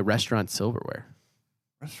restaurant silverware?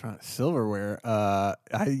 Restaurant silverware.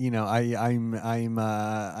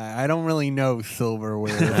 I don't really know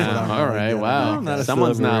silverware. That's what I'm All really right, good wow. at. I'm not a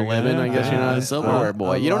Someone's not silverware living. guy. I guess you're not a silverware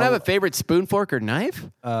boy. You don't have a favorite spoon, fork, or knife?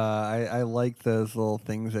 I like those little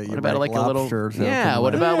things that you What about break like a little? lobsters Yeah. open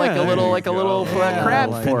What with. about like a Yeah, little there you go. crab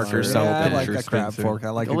I like fork or that. something? Yeah, I like a Spencer. crab fork. I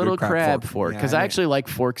like a little good crab fork because Yeah, I actually like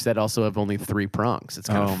forks that also have only 3 prongs. It's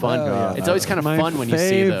kind Oh, of fun. yeah. It's always kind of My fun when you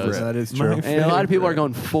see those. favorite. That is My true. And a lot of people are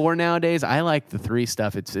favorite. going 4 nowadays. I like the 3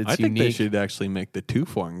 stuff. It's I think they unique. should actually make the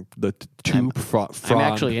two-prong, I'm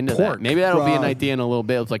actually into pork. that. Maybe that'll be an Frog. idea in a little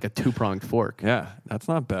bit. It's like a 2-pronged fork, Yeah, that's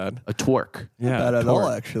not bad. a twerk. Yeah, Bad at all,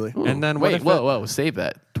 torque. actually. And then what Wait, if whoa, save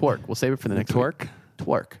that twerk. We'll save it for the next torque? week.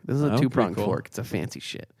 Twerk. This is a Oh, 2-pronged pretty cool. fork. It's a fancy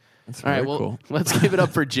shit. That's All right, very well, cool. let's give it up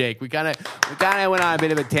for Jake. We kind of went on a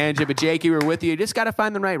bit of a tangent, but Jake, you were with you. You just got to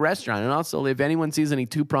find the right restaurant. And also, if anyone sees any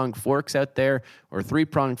 2-pronged forks out there or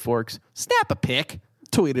 3-pronged forks, snap a pic.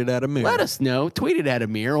 Tweet it at a mirror. Let us know. Tweet it at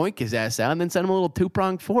Amir, oink his ass out, and then send him a little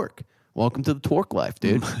 2-pronged fork. Welcome to the Twerk Life,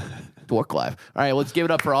 dude. Twerk Life. All right, let's give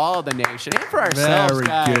it up for all of the nation and for ourselves, Very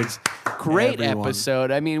guys. good. Great Everyone.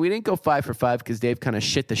 episode. I mean, we didn't go 5 for 5 because Dave kind of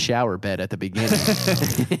shit the shower bed at the beginning.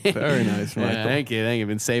 Very nice, Michael. Yeah, thank you.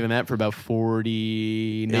 Been saving that for about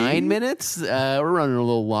 49 minutes. We're running a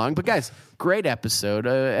little long. But, guys, great episode.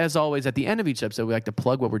 As always, at the end of each episode, we like to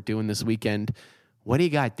plug what we're doing this weekend. What do you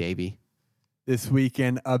got, Davey? This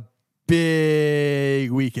weekend, a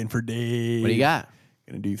big weekend for Dave. What do you got?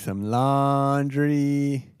 Gonna do some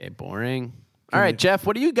laundry. Okay, boring. All right, Jeff,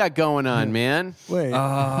 what do you got going on, man? Wait.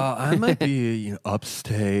 I might be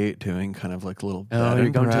upstate doing kind of like a little Oh, bed you're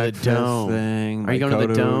and going to the breakfast dome. thing. Are you Might going to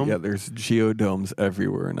go the dome? Yeah, there's geodomes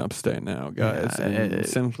everywhere in upstate now, guys. Yeah, and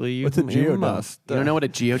simply, you, what's a you geodome? must. You don't know what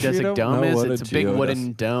a You geodesic don't dome know is? what It's a big geodes-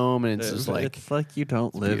 wooden dome, and it's just like, it's like you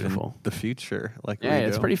don't live beautiful. in the future. Like yeah, we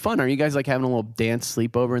it's do. pretty fun. Are you guys like having a little dance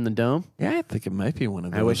sleepover in the dome? Yeah, I think it might be one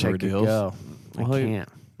of those I wish I could ordeals. go. Well, I can't.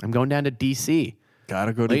 I'm going down to D.C.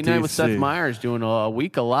 Gotta go to Late night with DC. Seth Meyers doing a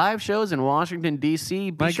week of live shows in Washington,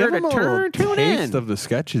 D.C. Be Mike, sure give to them a little tune taste in. of the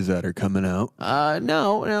sketches that are coming out.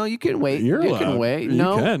 No, you can wait. You're you can allowed. wait. You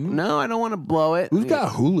No, can. no, I don't want to blow it. Who's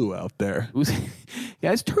got Hulu out there?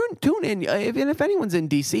 Guys, tune in. If anyone's in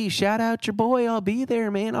DC, shout out your boy. I'll be there,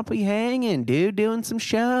 man. I'll be hanging, dude, doing some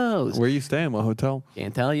shows. Where are you staying? What hotel?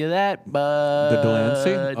 Can't tell you that, but The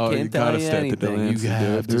Delancey? Oh, can't you tell gotta you stay at the anything. Delancey, You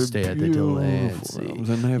have dude. to stay at the They're Delancey. beautiful rooms,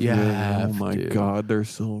 and they have You really- have oh my to. God, they're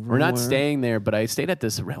silverware. We're not staying there, but I stayed at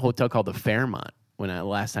this hotel called the Fairmont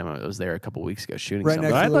last time I was there a couple weeks ago shooting Right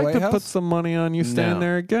something. next I'd the like White to House? put some money on you staying No.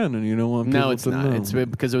 there again, and you don't want No, people it's to not. know. It's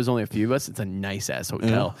because there was only a few of us. It's a nice ass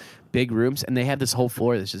hotel, big rooms, and they have this whole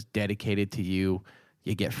floor that's just dedicated to you.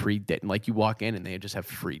 You get free like you walk in and they just have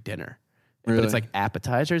free dinner. But Really? it's like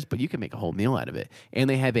appetizers, but you can make a whole meal out of it. And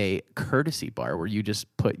they have a courtesy bar where you just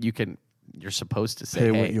you're supposed to say, Pay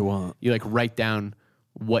hey, what you want. You like write down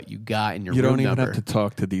what you got in your You room don't even number. have to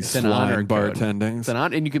talk to these It's an honor slime code. bartendings. It's an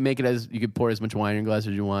honor, and you can make it you could pour as much wine in your glass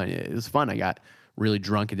as you want. It was fun. I got really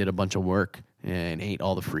drunk and did a bunch of work and ate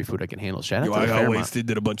all the free food I can handle. Shout out to I the got Fairmont. wasted,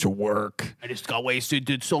 did a bunch of work. I just got wasted,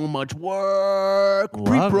 did so much work. Love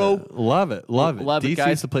Pre-pro. it. Love it. Love it. Love it, DC's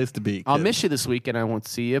guys. the place to be. I'll kids. miss you this weekend. I won't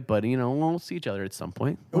see you, but we'll see each other at some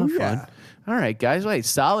point. We'll have yeah. fun. All right, guys. Wait,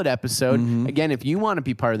 solid episode. Again, if you want to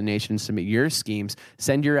be part of the nation and submit your schemes,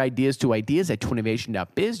 send your ideas to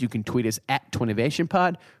ideas@twinnovation.biz. You can tweet us at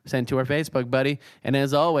TwinnovationPod. Send to our Facebook, buddy. And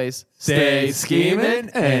as always, Stay scheming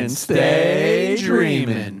and stay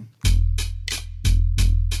dreaming.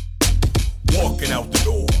 Walking out the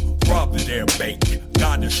door, robbing their bank,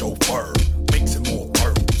 got the chauffeur, mixing more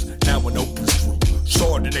pearls. Now an open screw,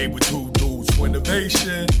 Chardonnay with 2 dudes,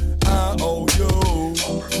 Twinnovation, I owe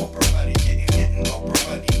you.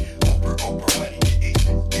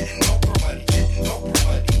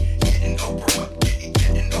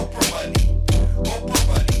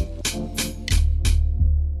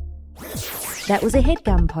 That was a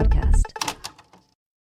HeadGum podcast.